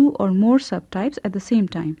of two or more subtypes at the same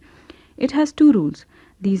time. It has two rules.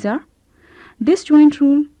 These are disjoint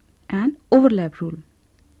rule and overlap rule.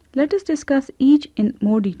 Let us discuss each in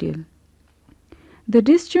more detail. The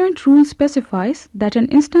disjoint rule specifies that an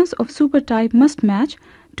instance of supertype must match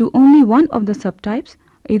to only one of the subtypes,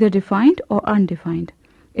 either defined or undefined.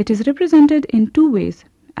 It is represented in two ways,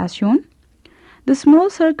 as shown. The small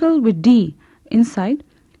circle with D inside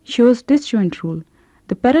shows disjoint rule.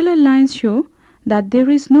 The parallel lines show that there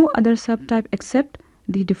is no other subtype except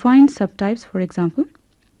the defined subtypes, for example.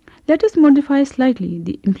 Let us modify slightly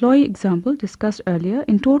the employee example discussed earlier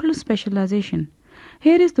in total specialization.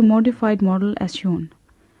 Here is the modified model as shown.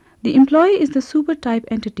 The employee is the supertype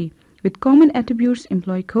entity with common attributes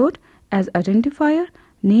employee code as identifier,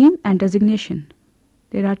 name and designation.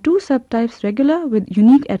 There are two subtypes, regular with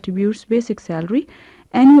unique attributes basic salary,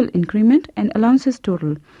 annual increment and allowances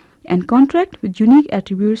total, and contract with unique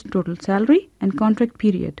attributes total salary and contract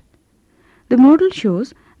period. The model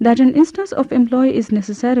shows that an instance of employee is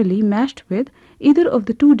necessarily matched with either of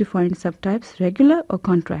the two defined subtypes, regular or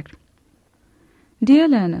contract. Dear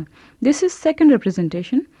learner, this is second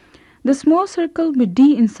representation. The small circle with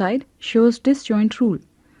D inside shows disjoint rule.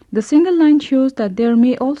 The single line shows that there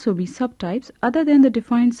may also be subtypes other than the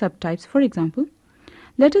defined subtypes. For example,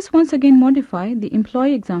 let us once again modify the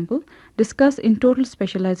employee example discussed in total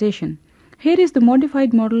specialization. Here is the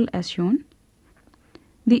modified model as shown.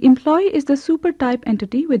 The employee is the supertype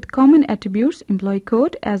entity with common attributes employee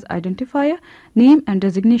code as identifier, name and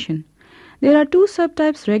designation. There are two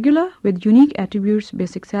subtypes, regular with unique attributes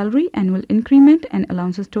basic salary, annual increment and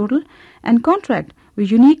allowances total, and contract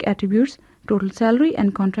with unique attributes total salary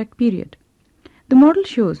and contract period. The model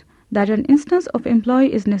shows that an instance of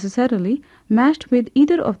employee is necessarily matched with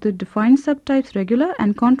either of the defined subtypes, regular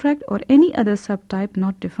and contract, or any other subtype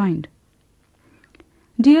not defined.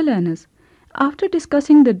 Dear learners, after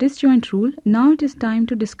discussing the disjoint rule, now it is time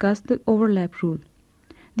to discuss the overlap rule.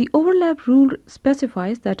 The overlap rule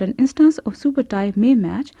specifies that an instance of supertype may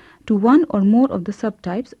match to one or more of the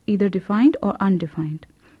subtypes, either defined or undefined.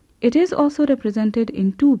 It is also represented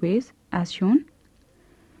in two ways, as shown.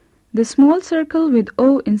 The small circle with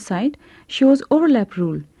O inside shows overlap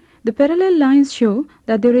rule. The parallel lines show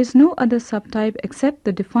that there is no other subtype except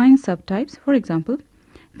the defined subtypes. For example,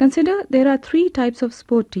 consider there are three types of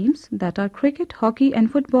sport teams that are cricket, hockey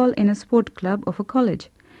and football in a sport club of a college.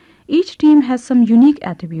 Each team has some unique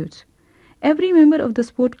attributes. Every member of the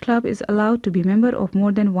sport club is allowed to be member of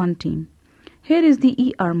more than one team. Here is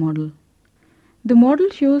the ER model. The model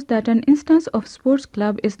shows that an instance of sports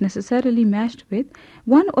club is necessarily matched with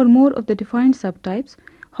one or more of the defined subtypes,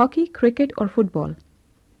 hockey, cricket or football.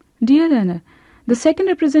 Dear learner, the second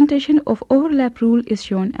representation of overlap rule is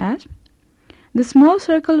shown as the small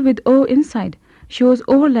circle with O inside shows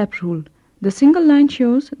overlap rule. The single line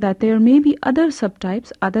shows that there may be other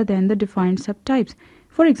subtypes other than the defined subtypes.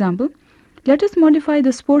 For example, let us modify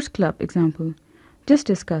the sports club example just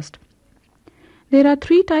discussed. There are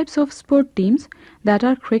three types of sport teams that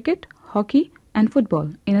are cricket, hockey and football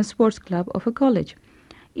in a sports club of a college.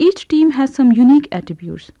 Each team has some unique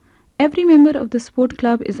attributes. Every member of the sport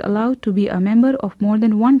club is allowed to be a member of more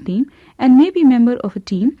than one team and may be member of a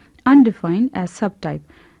team undefined as subtype,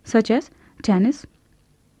 such as tennis.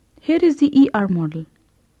 Here is the ER model.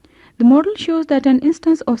 The model shows that an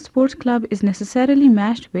instance of sports club is necessarily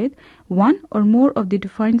matched with one or more of the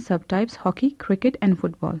defined subtypes hockey, cricket, and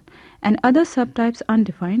football, and other subtypes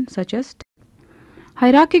undefined such as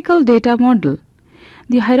Hierarchical Data Model.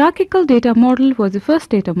 The Hierarchical Data Model was the first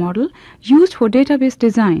data model used for database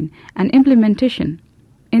design and implementation.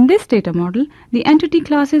 In this data model, the entity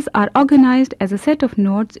classes are organized as a set of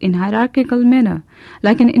nodes in hierarchical manner,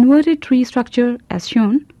 like an inverted tree structure as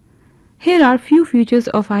shown. Here are few features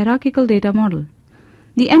of Hierarchical Data Model.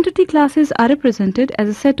 The entity classes are represented as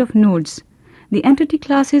a set of nodes. The entity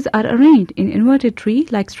classes are arranged in inverted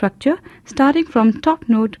tree-like structure starting from top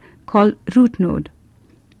node called root node.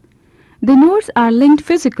 The nodes are linked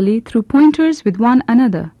physically through pointers with one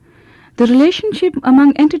another. The relationship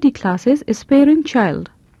among entity classes is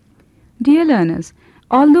parent-child. Dear learners,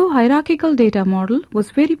 although Hierarchical Data Model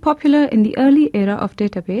was very popular in the early era of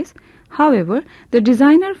database, however, the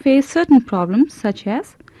designer faced certain problems such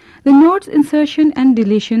as the node's insertion and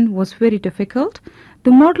deletion was very difficult,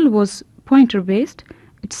 the model was pointer-based,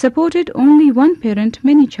 it supported only one parent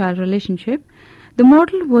many-child relationship, the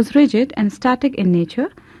model was rigid and static in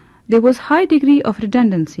nature, there was high degree of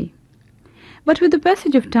redundancy. But with the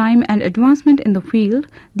passage of time and advancement in the field,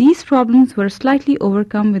 these problems were slightly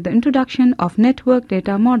overcome with the introduction of Network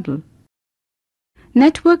Data Model.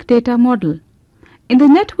 Network Data Model. In the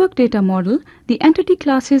Network Data Model, the entity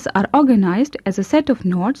classes are organized as a set of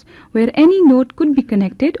nodes where any node could be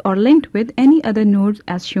connected or linked with any other nodes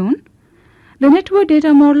as shown. The Network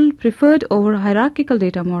Data Model preferred over Hierarchical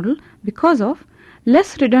Data Model because of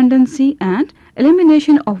less redundancy and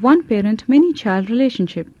elimination of one parent many-child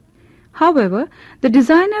relationship. However, the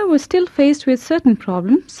designer was still faced with certain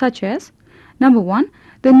problems such as number 1,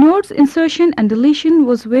 the node's insertion and deletion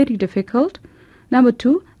was very difficult. Number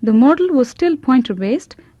 2, the model was still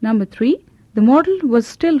pointer-based. Number 3, the model was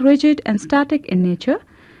still rigid and static in nature.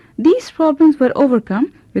 These problems were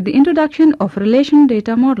overcome with the introduction of Relational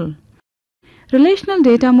Data Model. Relational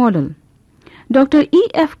Data Model. Dr. E.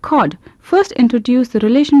 F. Codd first introduced the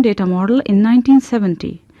Relational Data Model in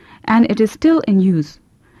 1970, and it is still in use.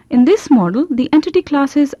 In this model, the entity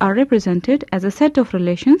classes are represented as a set of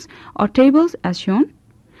relations or tables as shown.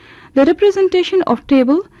 The representation of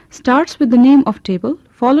table starts with the name of table,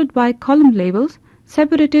 followed by column labels,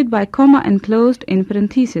 separated by comma enclosed in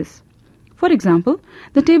parentheses. For example,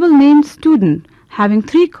 the table named student having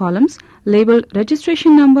 3 columns labeled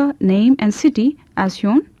registration number, name and city as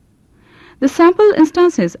shown. The sample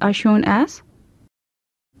instances are shown as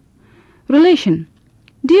relation.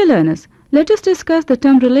 Dear learners, let us discuss the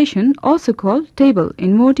term relation, also called table,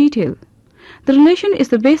 in more detail. The relation is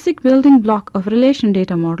the basic building block of Relational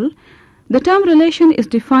Data Model. The term relation is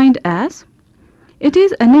defined as it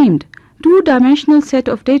is a named, two-dimensional set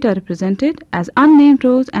of data represented as unnamed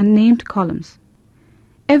rows and named columns.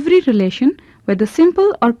 Every relation, whether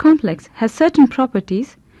simple or complex, has certain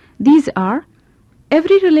properties. These are: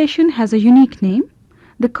 every relation has a unique name,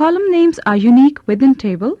 the column names are unique within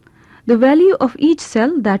table, the value of each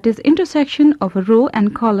cell, that is intersection of a row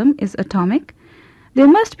and column, is atomic, there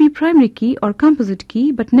must be primary key or composite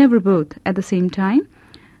key but never both at the same time.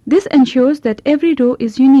 This ensures that every row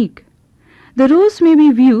is unique. The rows may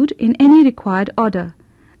be viewed in any required order.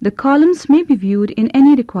 The columns may be viewed in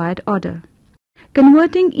any required order.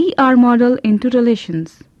 Converting ER model into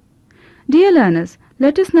relations. Dear learners,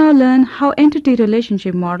 let us now learn how entity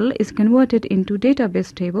relationship model is converted into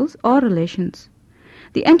database tables or relations.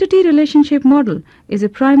 The entity relationship model is a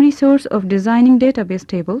primary source of designing database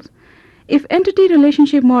tables. If entity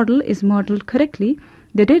relationship model is modeled correctly,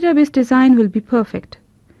 the database design will be perfect.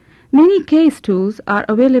 Many case tools are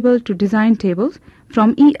available to design tables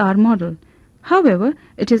from ER model. However,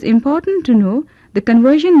 it is important to know the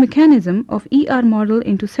conversion mechanism of ER model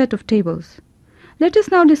into set of tables. Let us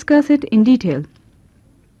now discuss it in detail.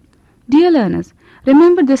 Dear learners,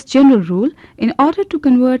 remember this general rule: in order to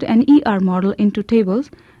convert an ER model into tables,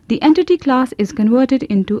 the entity class is converted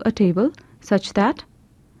into a table such that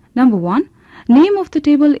number 1, name of the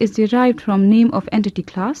table is derived from name of entity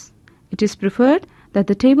class. It is preferred that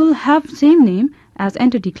the table have same name as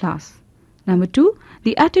entity class. Number 2,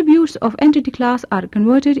 the attributes of entity class are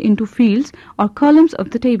converted into fields or columns of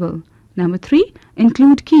the table. Number 3,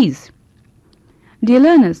 include keys. Dear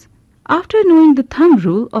learners, after knowing the thumb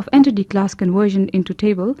rule of entity class conversion into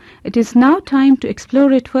table, it is now time to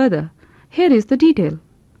explore it further. Here is the detail.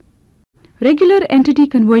 Regular entity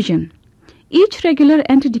conversion. Each regular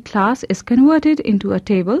entity class is converted into a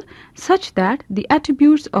table such that the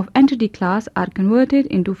attributes of entity class are converted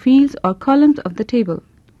into fields or columns of the table.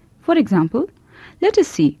 For example, let us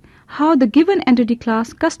see how the given entity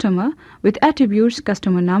class customer with attributes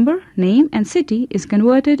customer number, name and city is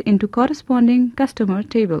converted into corresponding customer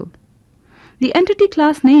table. The entity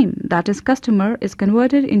class name, that is customer, is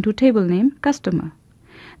converted into table name customer.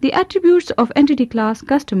 The attributes of entity class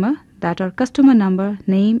customer, that are customer number,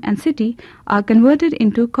 name and city, are converted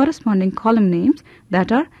into corresponding column names,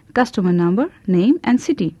 that are customer number, name and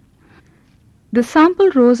city. The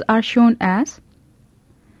sample rows are shown as.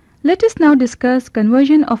 Let us now discuss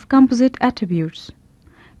conversion of composite attributes.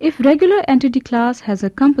 If regular entity class has a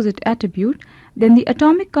composite attribute, then the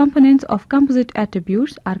atomic components of composite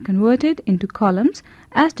attributes are converted into columns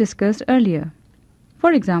as discussed earlier.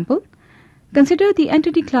 For example, consider the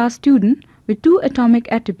entity class student with two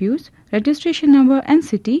atomic attributes, registration number and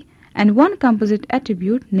city, and one composite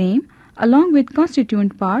attribute, name, along with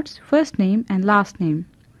constituent parts, first name and last name.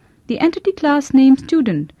 The entity class name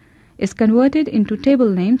student is converted into table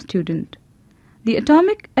name student. The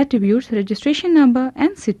atomic attributes registration number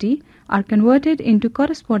and city are converted into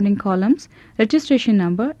corresponding columns, registration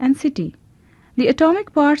number and city. The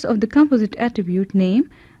atomic parts of the composite attribute name,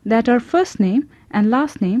 that are first name and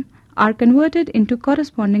last name, are converted into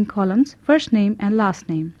corresponding columns, first name and last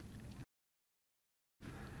name.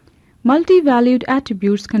 Multi-valued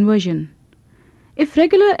attributes conversion. If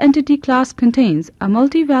regular entity class contains a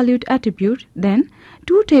multi-valued attribute, then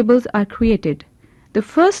two tables are created. The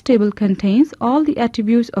first table contains all the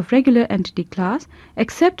attributes of regular entity class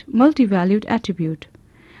except multi-valued attribute.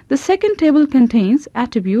 The second table contains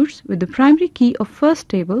attributes with the primary key of first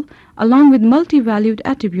table along with multi-valued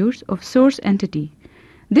attributes of source entity.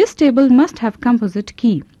 This table must have composite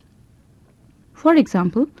key. For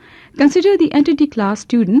example, consider the entity class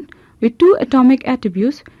student with two atomic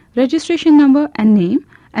attributes, registration number and name,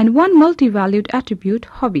 and one multi-valued attribute,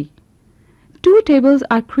 hobby. Two tables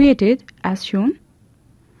are created as shown.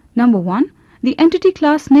 Number 1. The entity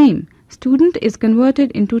class name, student, is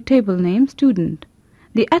converted into table name, student.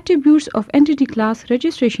 The attributes of entity class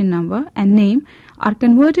registration number and name are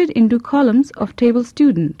converted into columns of table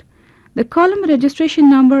student. The column registration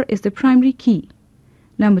number is the primary key.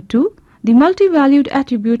 Number 2. The multi-valued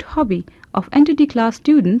attribute hobby of entity class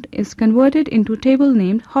student is converted into table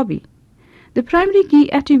named hobby. The primary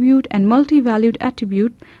key attribute and multi-valued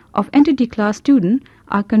attribute of entity class student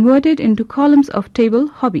are converted into columns of table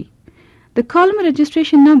hobby. The column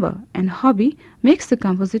registration number and hobby makes the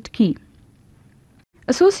composite key.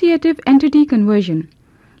 Associative entity conversion.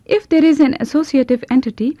 If there is an associative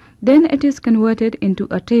entity, then it is converted into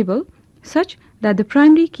a table such that the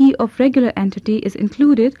primary key of regular entity is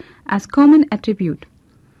included as common attribute.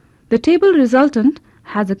 The table resultant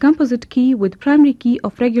has a composite key with primary key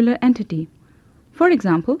of regular entity. For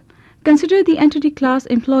example, consider the entity class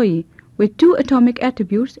employee with two atomic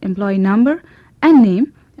attributes, employee number and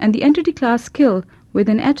name, and the entity class skill with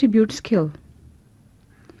an attribute skill.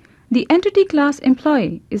 The entity class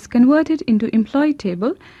employee is converted into employee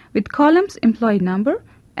table with columns employee number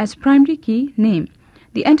as primary key, name.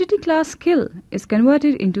 The entity class skill is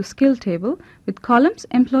converted into skill table with columns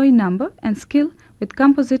employee number and skill with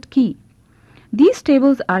composite key. These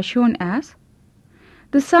tables are shown as.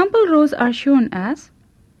 The sample rows are shown as.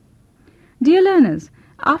 Dear learners,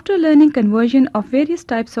 after learning conversion of various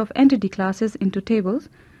types of entity classes into tables,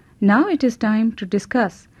 now it is time to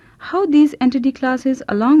discuss how these entity classes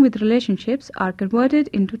along with relationships are converted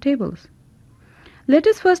into tables. Let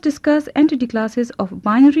us first discuss entity classes of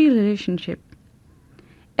binary relationship.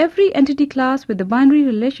 Every entity class with a binary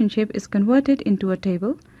relationship is converted into a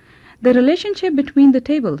table. The relationship between the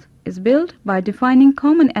tables is built by defining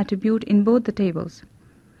common attribute in both the tables.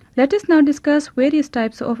 Let us now discuss various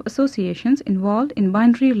types of associations involved in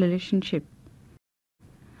binary relationship.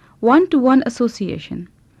 One-to-one association.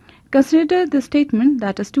 Consider the statement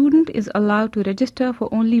that a student is allowed to register for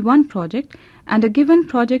only one project and a given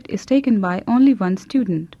project is taken by only one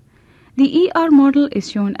student. The ER model is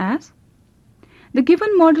shown as. The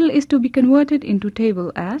given model is to be converted into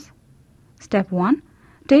table as. Step 1.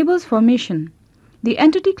 Tables formation. The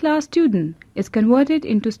entity class student is converted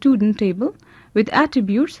into student table with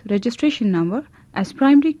attributes registration number as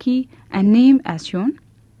primary key and name as shown.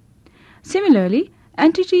 Similarly,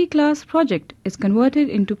 entity class project is converted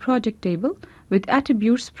into project table with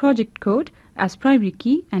attributes project code as primary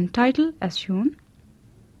key and title as shown.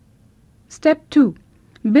 Step 2.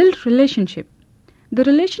 Build relationship. The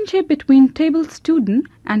relationship between table student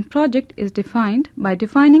and project is defined by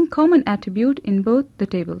defining common attribute in both the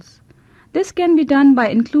tables. This can be done by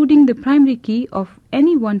including the primary key of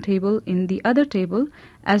any one table in the other table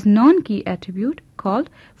as non-key attribute called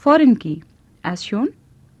foreign key as shown.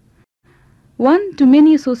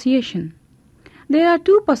 One-to-many association. There are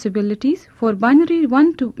two possibilities for binary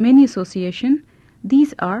one-to-many association.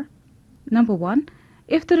 These are: number one,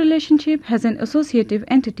 if the relationship has an associative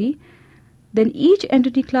entity, then each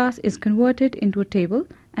entity class is converted into a table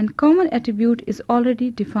and common attribute is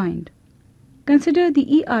already defined. Consider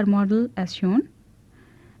the ER model as shown.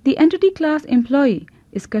 The entity class employee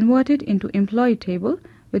is converted into employee table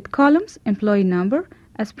with columns employee number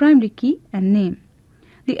as primary key and name.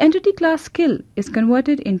 The entity class skill is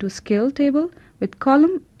converted into skill table with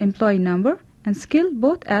column employee number and skill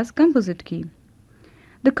both as composite key.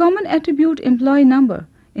 The common attribute employee number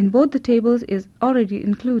in both the tables is already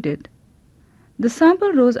included. The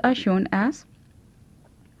sample rows are shown as: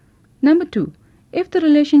 number 2. If the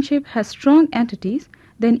relationship has strong entities,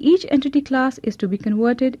 then each entity class is to be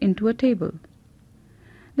converted into a table.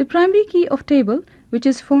 The primary key of table, which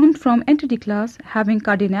is formed from entity class having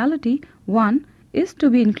cardinality 1, is to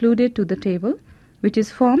be included to the table, which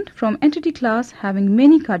is formed from entity class having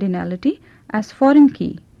many cardinality as foreign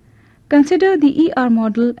key. Consider the ER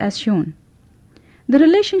model as shown. The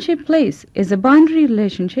relationship place is a binary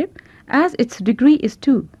relationship as its degree is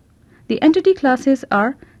 2. The entity classes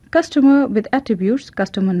are customer with attributes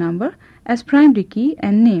customer number as primary key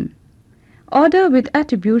and name, order with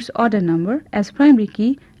attributes order number as primary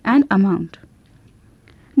key and amount.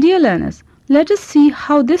 Dear learners, let us see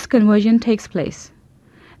how this conversion takes place.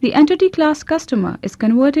 The entity class customer is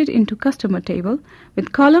converted into customer table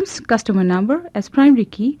with columns customer number as primary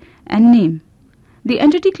key and name. The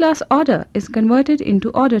entity class order is converted into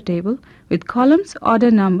order table with columns order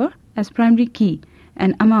number as primary key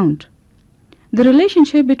and amount. The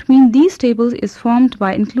relationship between these tables is formed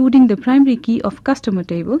by including the primary key of customer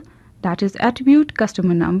table, that is attribute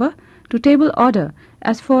customer number, to table order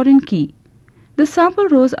as foreign key. The sample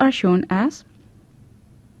rows are shown as: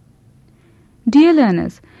 Dear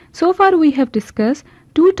learners, so far we have discussed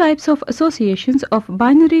two types of associations of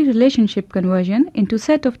binary relationship conversion into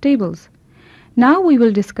set of tables. Now we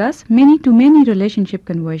will discuss many-to-many relationship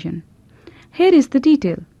conversion. Here is the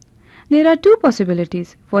detail. There are two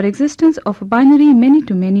possibilities for existence of a binary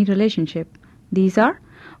many-to-many relationship. These are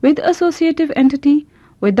with associative entity,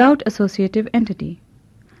 without associative entity.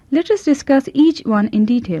 Let us discuss each one in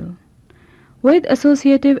detail. With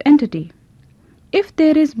associative entity. If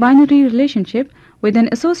there is binary relationship with an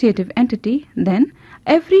associative entity, then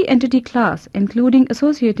every entity class including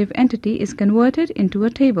associative entity is converted into a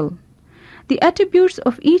table. The attributes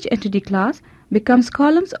of each entity class becomes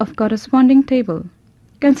columns of corresponding table.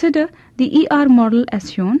 Consider the ER model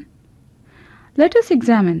as shown. Let us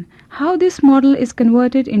examine how this model is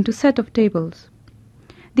converted into set of tables.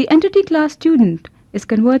 The entity class student is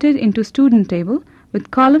converted into student table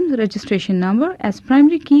with column registration number as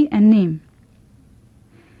primary key and name.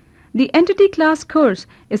 The entity class course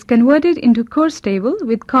is converted into course table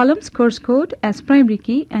with columns course code as primary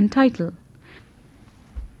key and title.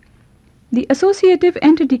 The associative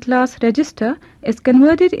entity class register is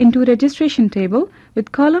converted into registration table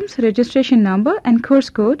with columns registration number and course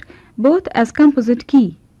code both as composite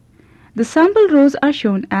key. The sample rows are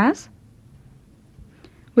shown as: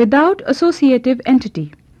 without associative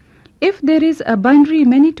entity. If there is a binary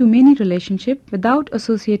many-to-many relationship without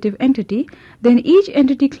associative entity, then each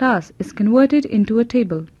entity class is converted into a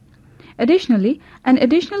table. Additionally, an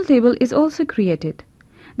additional table is also created.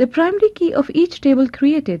 The primary key of each table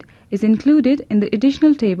created is included in the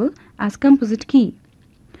additional table as composite key.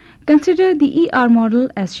 Consider the ER model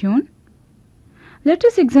as shown. Let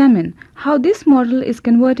us examine how this model is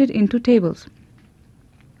converted into tables.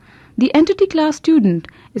 The entity class student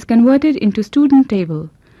is converted into student table.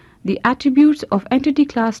 The attributes of entity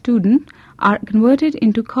class student are converted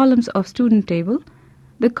into columns of student table.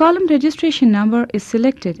 The column registration number is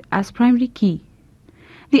selected as primary key.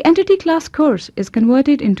 The entity class course is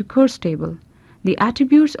converted into course table. The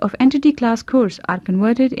attributes of entity class course are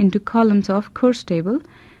converted into columns of course table.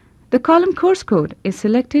 The column course code is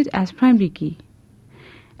selected as primary key.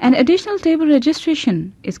 An additional table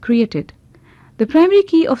registration is created. The primary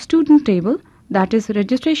key of student table, that is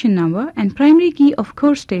registration number, and primary key of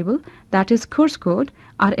course table, that is course code,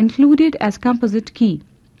 are included as composite key.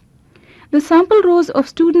 The sample rows of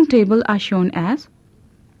student table are shown as: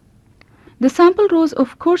 the sample rows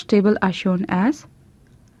of course table are shown as: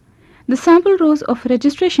 the sample rows of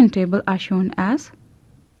registration table are shown as.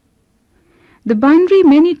 The binary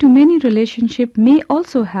many-to-many relationship may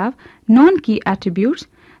also have non-key attributes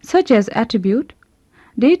such as attribute,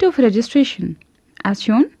 date of registration, as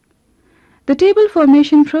shown. The table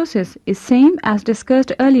formation process is same as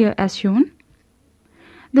discussed earlier as shown.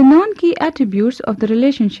 The non-key attributes of the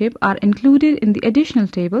relationship are included in the additional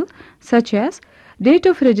table such as date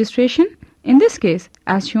of registration, in this case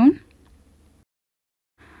as shown.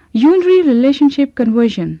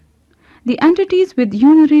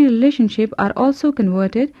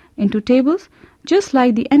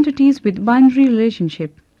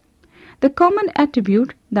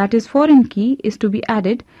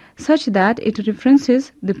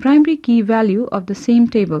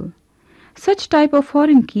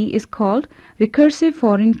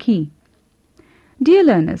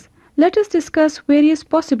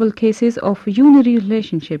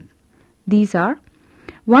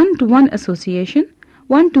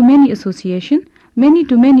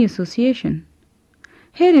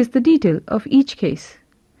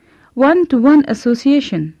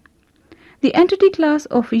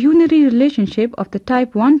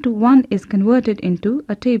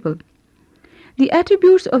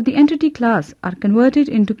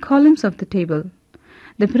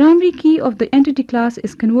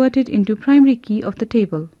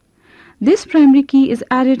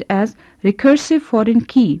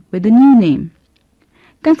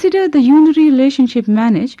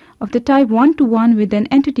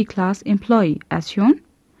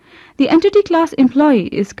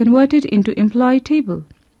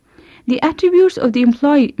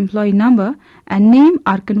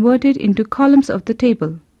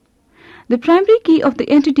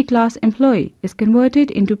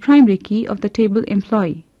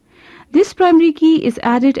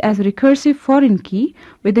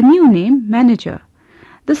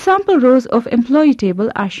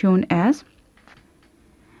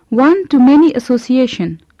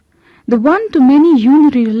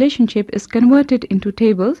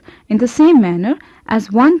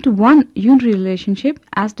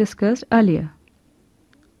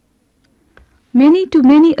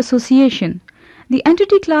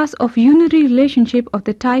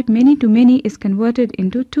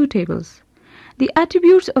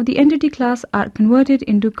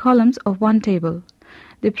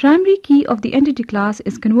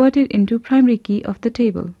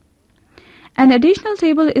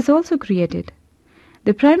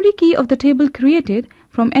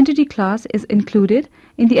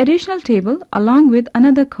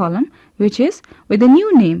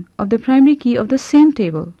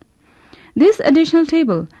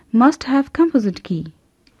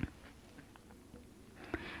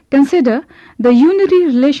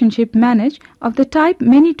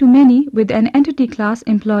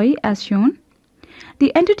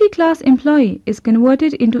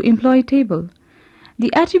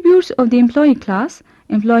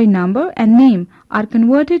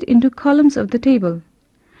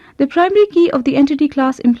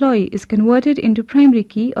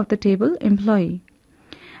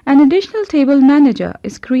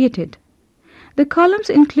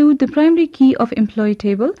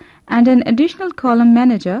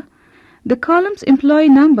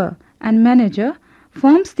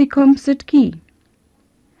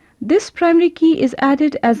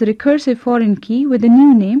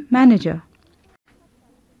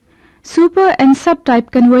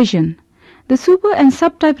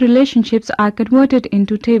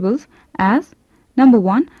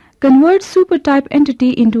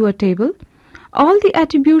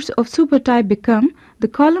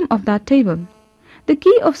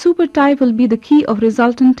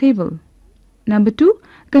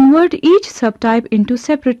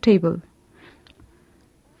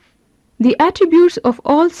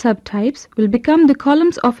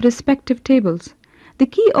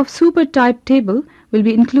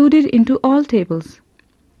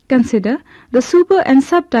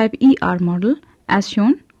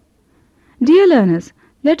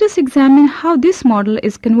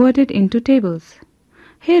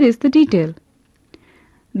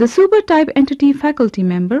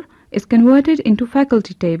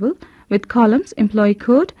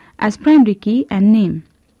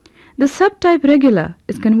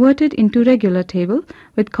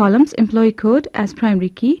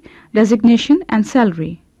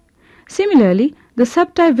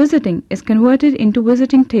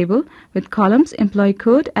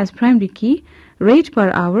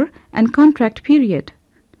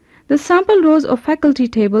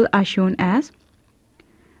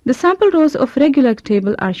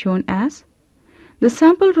 The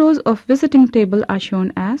sample rows of visiting table are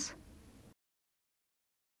shown as